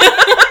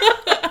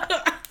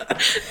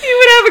 He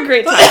would have a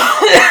great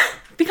time.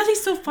 Because he's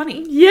so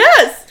funny.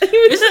 Yes.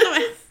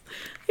 Isn't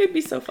It'd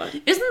be so fun.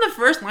 Isn't the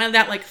first line of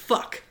that like,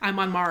 fuck, I'm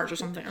on Mars or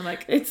something? Or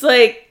like, It's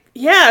like,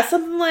 yeah,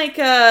 something like,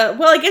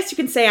 well, I guess you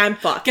can say I'm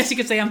fucked. guess you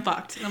could say I'm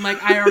fucked. And I'm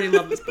like, I already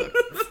love this book.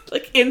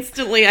 Like,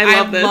 instantly, I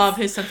love this. I love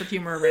his sense of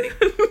humor already.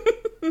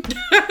 Oh,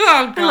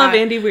 God. I love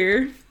Andy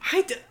Weir.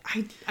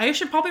 I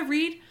should probably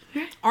read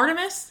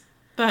Artemis,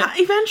 but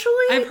Eventually.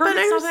 I've heard but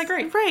it's I not that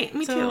great. Right,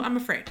 me so too. I'm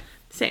afraid.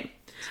 Same.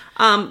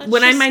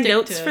 When I just my stick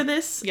notes to- for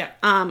this, Yeah.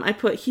 I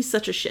put, he's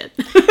such a shit.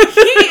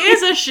 He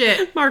is a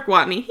shit. Mark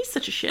Watney, he's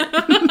such a shit.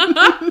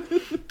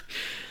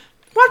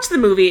 Watch the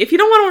movie. If you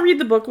don't want to read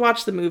the book,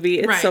 watch the movie.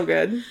 It's Right. so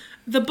good.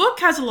 The book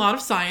has a lot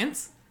of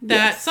science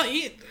that, Yes. so,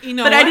 you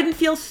know But I what? didn't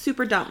feel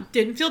super dumb.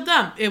 Didn't feel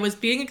dumb. It was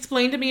being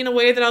explained to me in a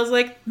way that I was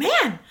like,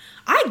 man,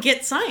 I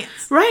get science.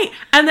 Right.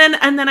 And then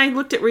I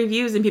looked at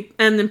reviews and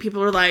then people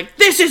were like,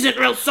 this isn't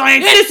real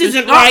science. This It's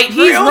isn't not right. He's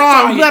real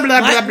wrong. science. Blah, blah,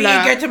 Let blah, me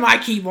blah. get to my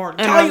keyboard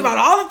and And tell I'm- you about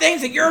all the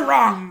things that you're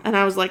wrong. And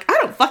I was like, I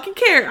don't fucking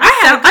care.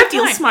 had a I good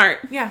feel time. smart.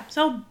 Yeah,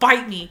 so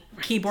bite me,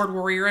 keyboard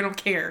warrior. I don't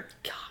care.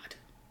 God.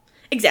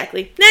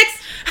 Exactly.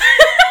 Next.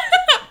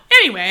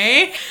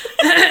 Anyway.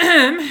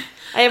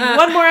 I have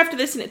one more after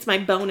this, and it's my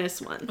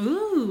bonus one.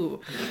 Ooh,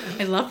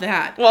 I love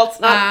that. Well, it's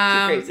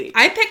not too crazy.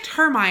 I picked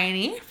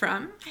Hermione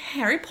from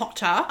Harry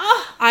Potter.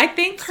 Oh, I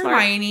think smart.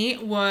 Hermione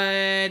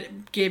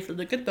would give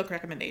really good book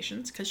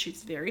recommendations because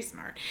she's very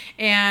smart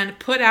and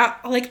put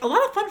out like a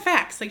lot of fun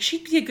facts. Like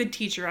she'd be a good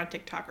teacher on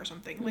TikTok or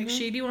something. Like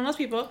she'd be one of those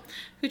people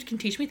who can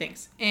teach me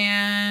things.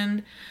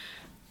 And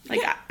Like,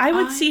 I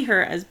would see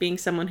her as being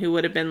someone who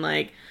would have been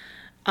like,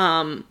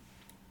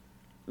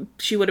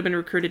 she would have been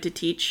recruited to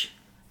teach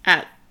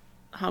at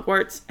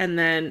Hogwarts, and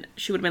then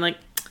she would have been like,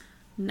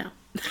 no.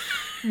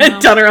 No.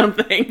 Done her own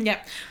thing. yeah,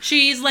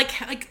 she's like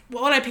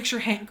what would I picture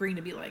Hank Green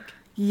to be like?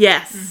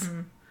 Yes.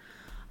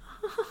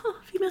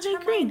 Female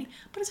Hank Green. Hermione,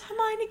 but it's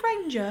Hermione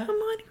Granger.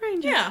 Hermione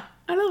Granger. Yeah,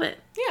 I love it.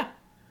 yeah.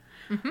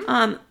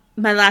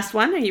 My last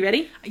one. Are you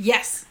ready?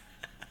 Yes.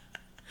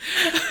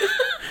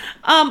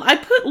 I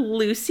put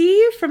Lucy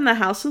from The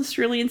House of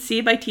Cerulean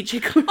Sea by T.J.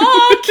 Klune.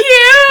 Oh,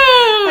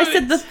 cute! I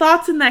said the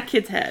thoughts in that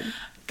kid's head.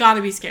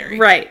 Gotta be scary.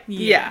 Right.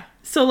 Yeah.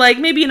 So, like,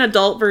 maybe an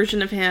adult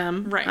version of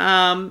him.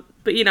 Right.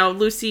 But, you know,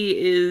 Lucy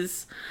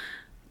is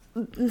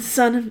the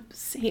son of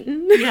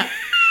Satan. Yeah.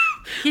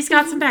 He's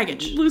got some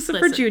baggage. Lucifer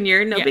Listen.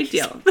 Jr., no Yeah. big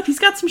deal. He's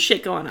got some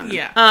shit going on.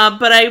 Yeah.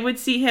 But I would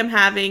see him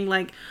having,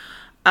 like,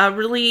 a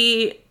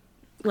really,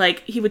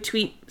 like, he would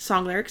tweet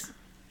song lyrics,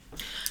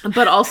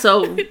 but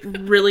also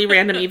really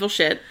random evil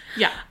shit.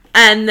 Yeah.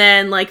 And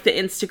then, like, the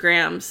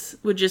Instagrams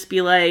would just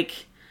be,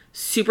 like,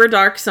 super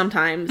dark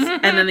sometimes.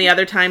 And then the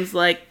other times,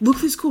 like, look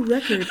at this cool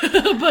record.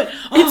 But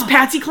It's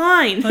Patsy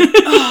Cline.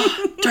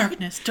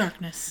 darkness,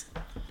 darkness.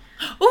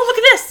 Oh, look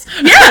at this.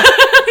 Yeah.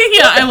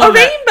 Yeah, I A love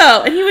that.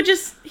 rainbow. And he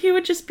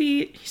would just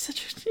be, he's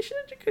such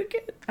a good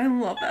kid. I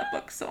love that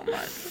book so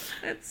much.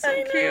 It's so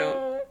I cute.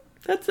 know.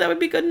 That would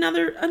be good.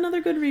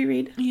 Another good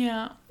reread.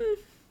 Yeah.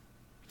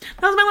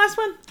 That was my last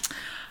one.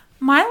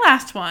 My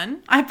last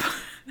one, I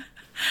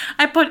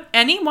put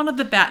any one of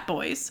the Bat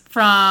Boys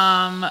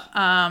from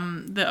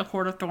the A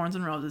Court of Thorns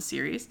and Roses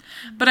series,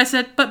 but I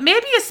said, but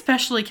maybe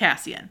especially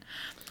Cassian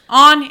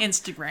on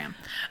Instagram.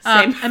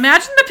 Same.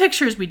 Imagine the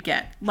pictures we'd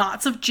get.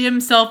 Lots of gym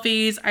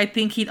selfies. I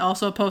think he'd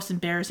also post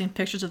embarrassing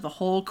pictures of the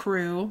whole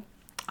crew.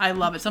 I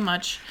love it so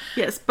much.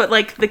 Yes, but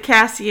like the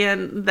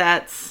Cassian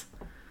that's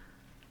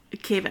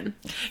Caven.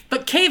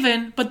 But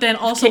Caven, but then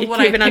also what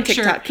Caven I on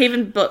picture. TikTok.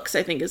 Caven Books,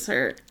 I think, is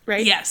her,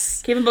 right?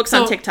 Yes. Caven Books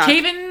on TikTok.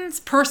 Caven's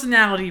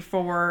personality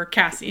for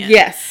Cassian.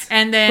 Yes.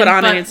 And then Put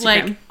on but Instagram.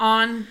 like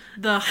on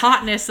the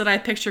hotness that I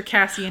picture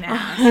Cassian as.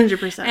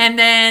 100%. And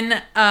then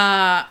like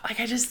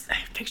I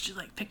picture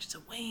like pictures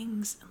of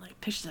wings and like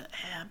pictures of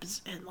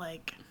abs and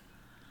like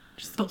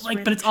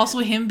but it's also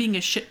him being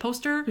a shit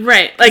poster.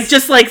 Right. Like,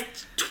 just like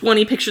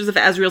 20 pictures of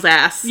Azriel's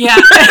ass. Yeah.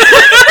 Because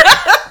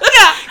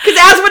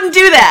Az wouldn't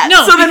do that.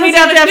 No, so then we'd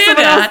because have he to have would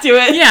someone else do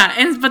it.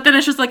 Yeah, but then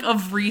it's just like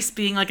of Reese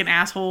being like an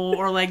asshole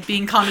or like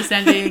being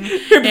condescending,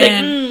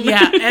 and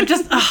and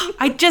just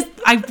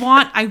I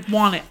want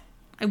it.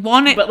 I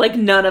want it. But like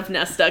none of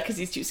Nesta because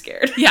he's too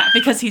scared. Yeah,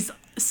 because he's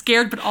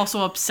scared but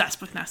also obsessed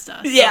with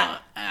Nesta. So, Yeah.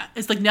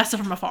 it's like Nesta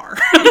from afar.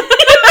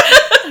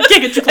 Can't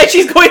get too And close.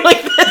 she's going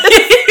like this.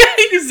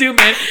 You zoom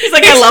in. He's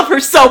like, I love her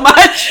so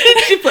much.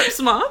 She flips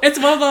him off. It's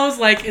one of those,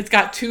 like, it's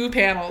got two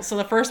panels. So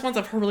the first one's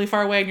of her really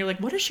far away, and you're like,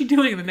 what is she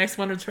doing? And the next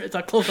one, it's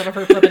a close-up of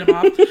her flipping him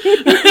off.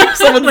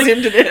 Someone Like,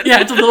 zoomed it in.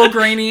 Yeah, it's a little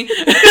grainy.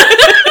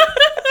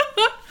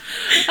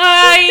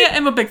 I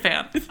am a big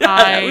fan.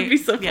 That would be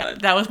so fun. Yeah,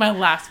 that was my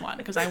last one,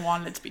 because I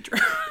wanted it to be true.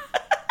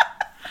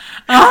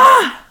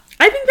 I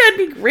think that'd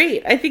be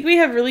great. I think we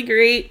have really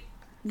great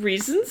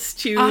reasons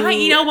to...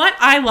 You know what?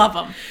 I love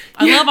them.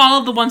 I love all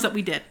of the ones that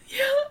we did.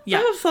 Yeah.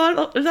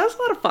 That was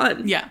a lot of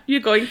fun. Yeah.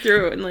 You're going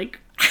through and like,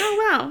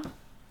 oh wow.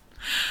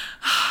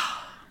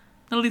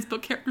 None of these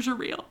book characters are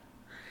real.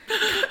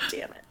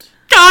 Damn it.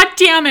 God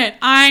damn it.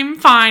 I'm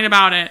fine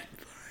about it.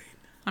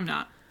 I'm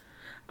not.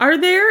 Are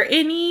there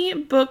any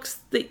books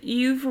that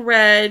you've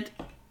read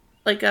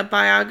like a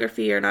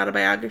biography or an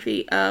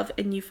autobiography of,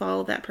 and you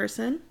follow that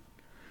person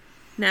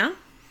now?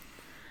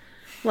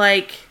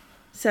 Like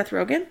Seth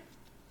Rogen?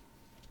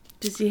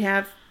 Does he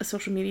have a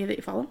social media that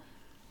you follow?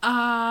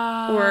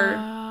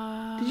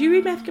 Or did you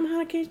read Matthew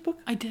McConaughey's book?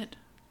 I did.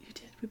 You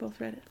did. We both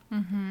read it.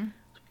 Mm-hmm.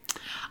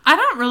 I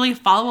don't really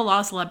follow a lot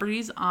of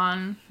celebrities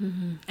on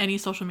any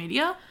social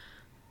media.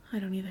 I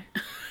don't either.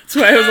 That's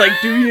why I was like,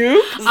 do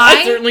you? 'Cause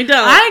I certainly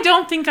don't. I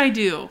don't think I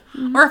do.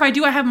 Mm-hmm. Or if I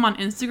do, I have them on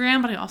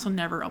Instagram, but I also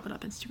never open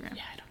up Instagram.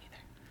 Yeah, I don't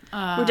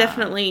either. We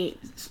definitely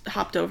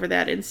hopped over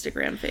that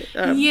Instagram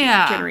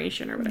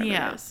generation or whatever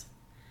it is.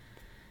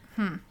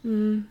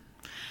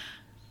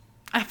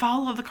 I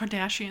follow all the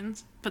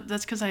Kardashians, but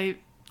that's because I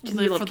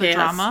live for the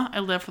drama. I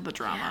live for the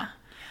drama.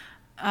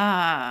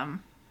 Yeah.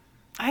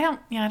 I don't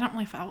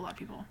really follow a lot of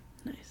people.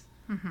 Nice.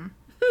 Mm-hmm.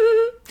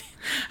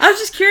 I was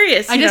just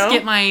curious. I just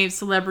get my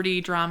celebrity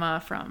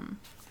drama from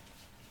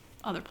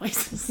other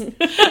places.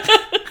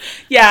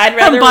 Yeah, I'd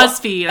rather from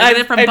BuzzFeed. I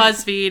get it from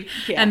BuzzFeed,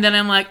 and then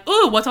I'm like,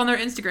 "Ooh, what's on their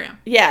Instagram?"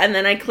 Yeah, and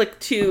then I click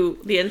to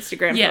the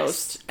Instagram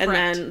post, and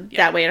then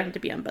that way I don't have to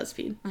be on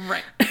BuzzFeed.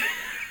 Right.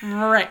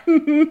 Right.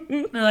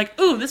 They're like,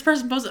 "Ooh, this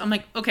person posted." I'm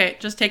like, "Okay,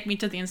 just take me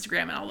to the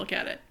Instagram and I'll look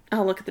at it."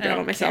 I'll look at the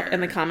drama myself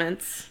and the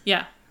comments.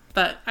 Yeah.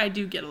 But I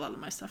do get a lot of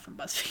my stuff from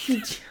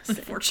BuzzFeed,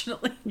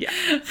 unfortunately. Yeah.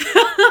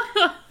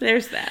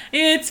 There's that.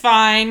 It's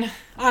fine.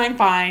 I'm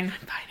fine.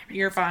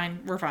 You're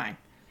fine. We're fine.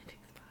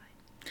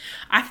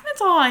 I think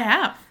that's all I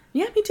have.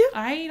 Yeah, me too.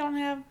 I don't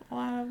have a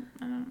lot of...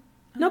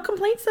 no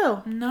complaints,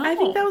 though. No. I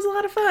think that was a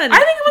lot of fun. I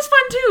think it was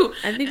fun, too.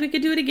 I think we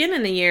could do it again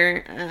in a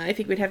year. I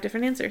think we'd have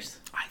different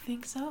answers. I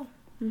think so.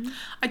 Mm-hmm.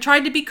 I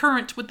tried to be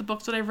current with the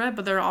books that I read,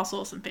 but there are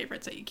also some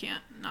favorites that you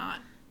can't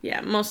not...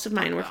 Yeah, most of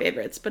mine were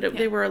favorites, but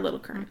they were a little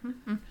current.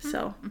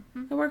 So,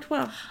 it worked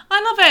well.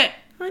 I love it.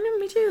 I know,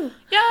 me too.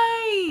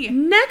 Yay!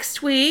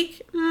 Next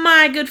week,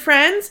 my good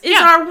friends, is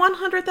our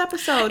 100th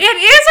episode. It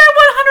is our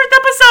 100th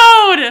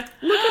episode!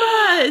 Look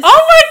at us.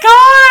 Oh my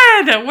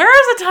god! Where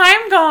has the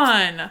time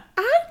gone?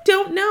 I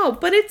don't know,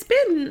 but it's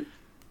been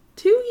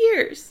 2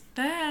 years.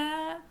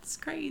 That's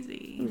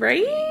crazy.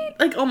 Right?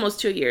 Like almost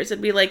 2 years. It'd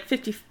be like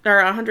 50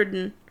 or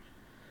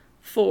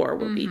 104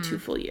 will be 2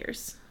 full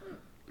years.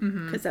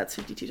 Because that's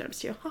 52 times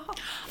 2.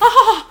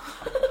 I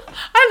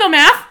don't know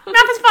math.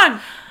 Math is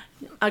fun.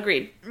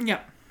 Agreed.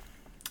 Yeah.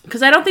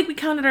 Because I don't think we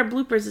counted our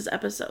bloopers as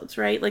episodes,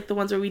 right? Like the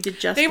ones where we did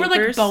just They bloopers.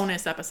 were like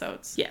bonus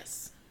episodes.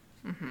 Yes.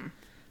 So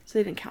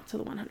they didn't count to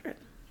the 100.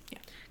 Yeah.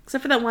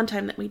 Except for that one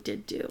time that we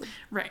did do.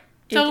 Right.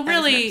 So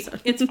really,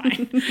 it's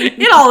fine.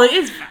 It all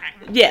is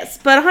fine. Yes.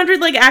 But 100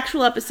 like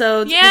actual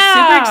episodes. Yeah.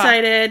 We're super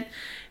excited.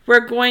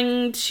 We're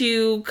going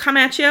to come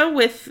at you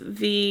with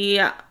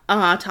the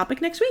topic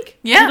next week.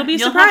 Yeah, it'll be a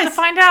you'll surprise. have to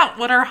find out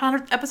what our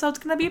 100th episode's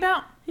going to be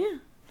about. Yeah.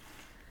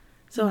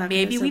 So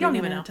maybe we don't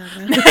even know.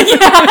 Yeah.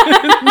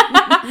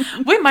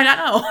 We might not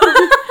know.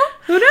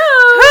 Who knows?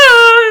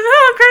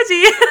 Oh,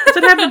 crazy. That's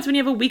what happens when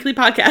you have a weekly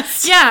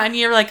podcast. Yeah, and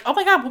you're like, oh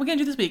my god, what are we going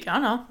to do this week? I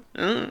don't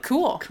know.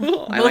 Cool.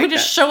 Cool. Well, we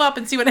just show up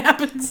and see what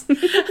happens.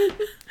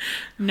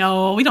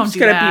 No, we don't do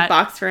that. that. Just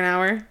gotta beatbox for an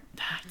hour.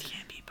 I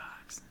can't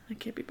beatbox. I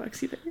can't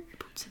beatbox either.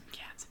 Boots and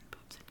cats and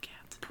boots and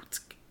cats.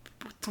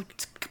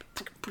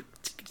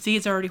 See,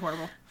 it's already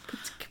horrible.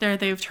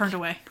 They've turned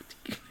away.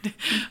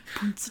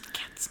 Boots and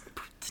cats.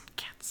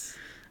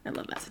 I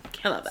love that.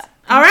 I love that.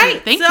 All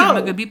right. Thank you. I'm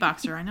a good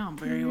beatboxer. I know. I'm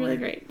very really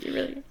great. You're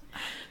really great.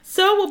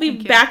 So we'll be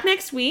back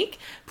next week.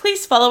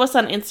 Please follow us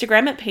on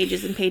Instagram at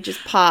Pages and Pages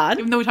Pod.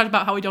 Even though we talked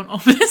about how we don't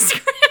open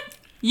Instagram.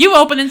 You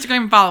open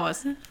Instagram and follow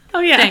us. Oh,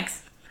 yeah.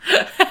 Thanks.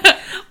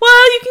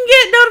 Well, you can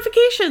get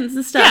notifications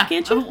and stuff,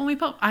 can't you? When we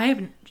post. I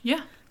haven't.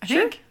 Yeah. I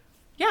think.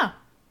 Yeah.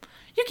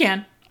 You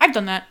can. I've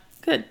done that.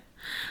 Good.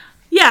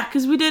 Yeah,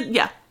 because we did,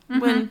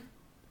 when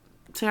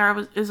Sarah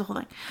it was a whole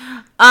thing.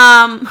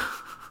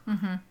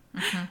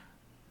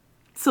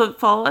 So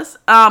follow us.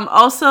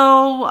 Also,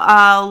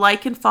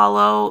 like and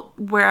follow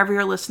wherever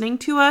you're listening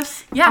to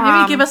us. Yeah,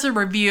 maybe give us a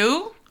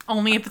review,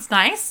 only if it's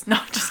nice. No,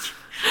 just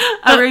kidding.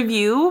 A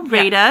review,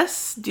 rate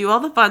us, do all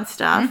the fun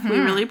stuff. We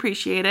really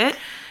appreciate it.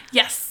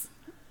 Yes.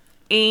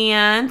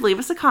 And leave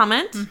us a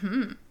comment.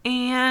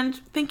 And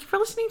thank you for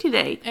listening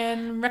today.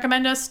 And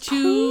recommend us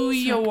to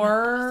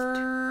your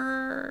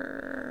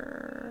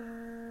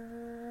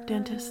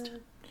dentist,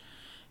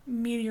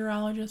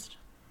 meteorologist,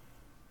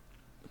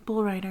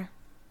 bull rider.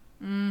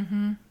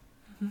 Your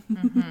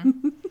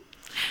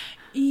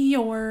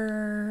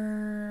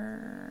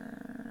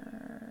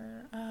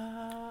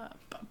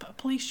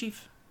police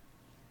chief.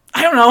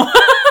 I don't know.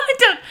 I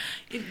don't.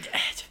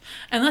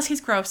 Unless he's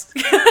gross.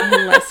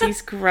 Unless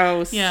he's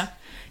gross. Yeah.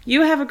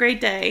 You have a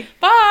great day.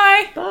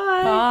 Bye.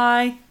 Bye.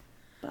 Bye.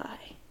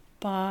 Bye.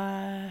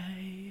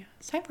 Bye.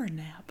 It's time for a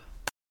nap.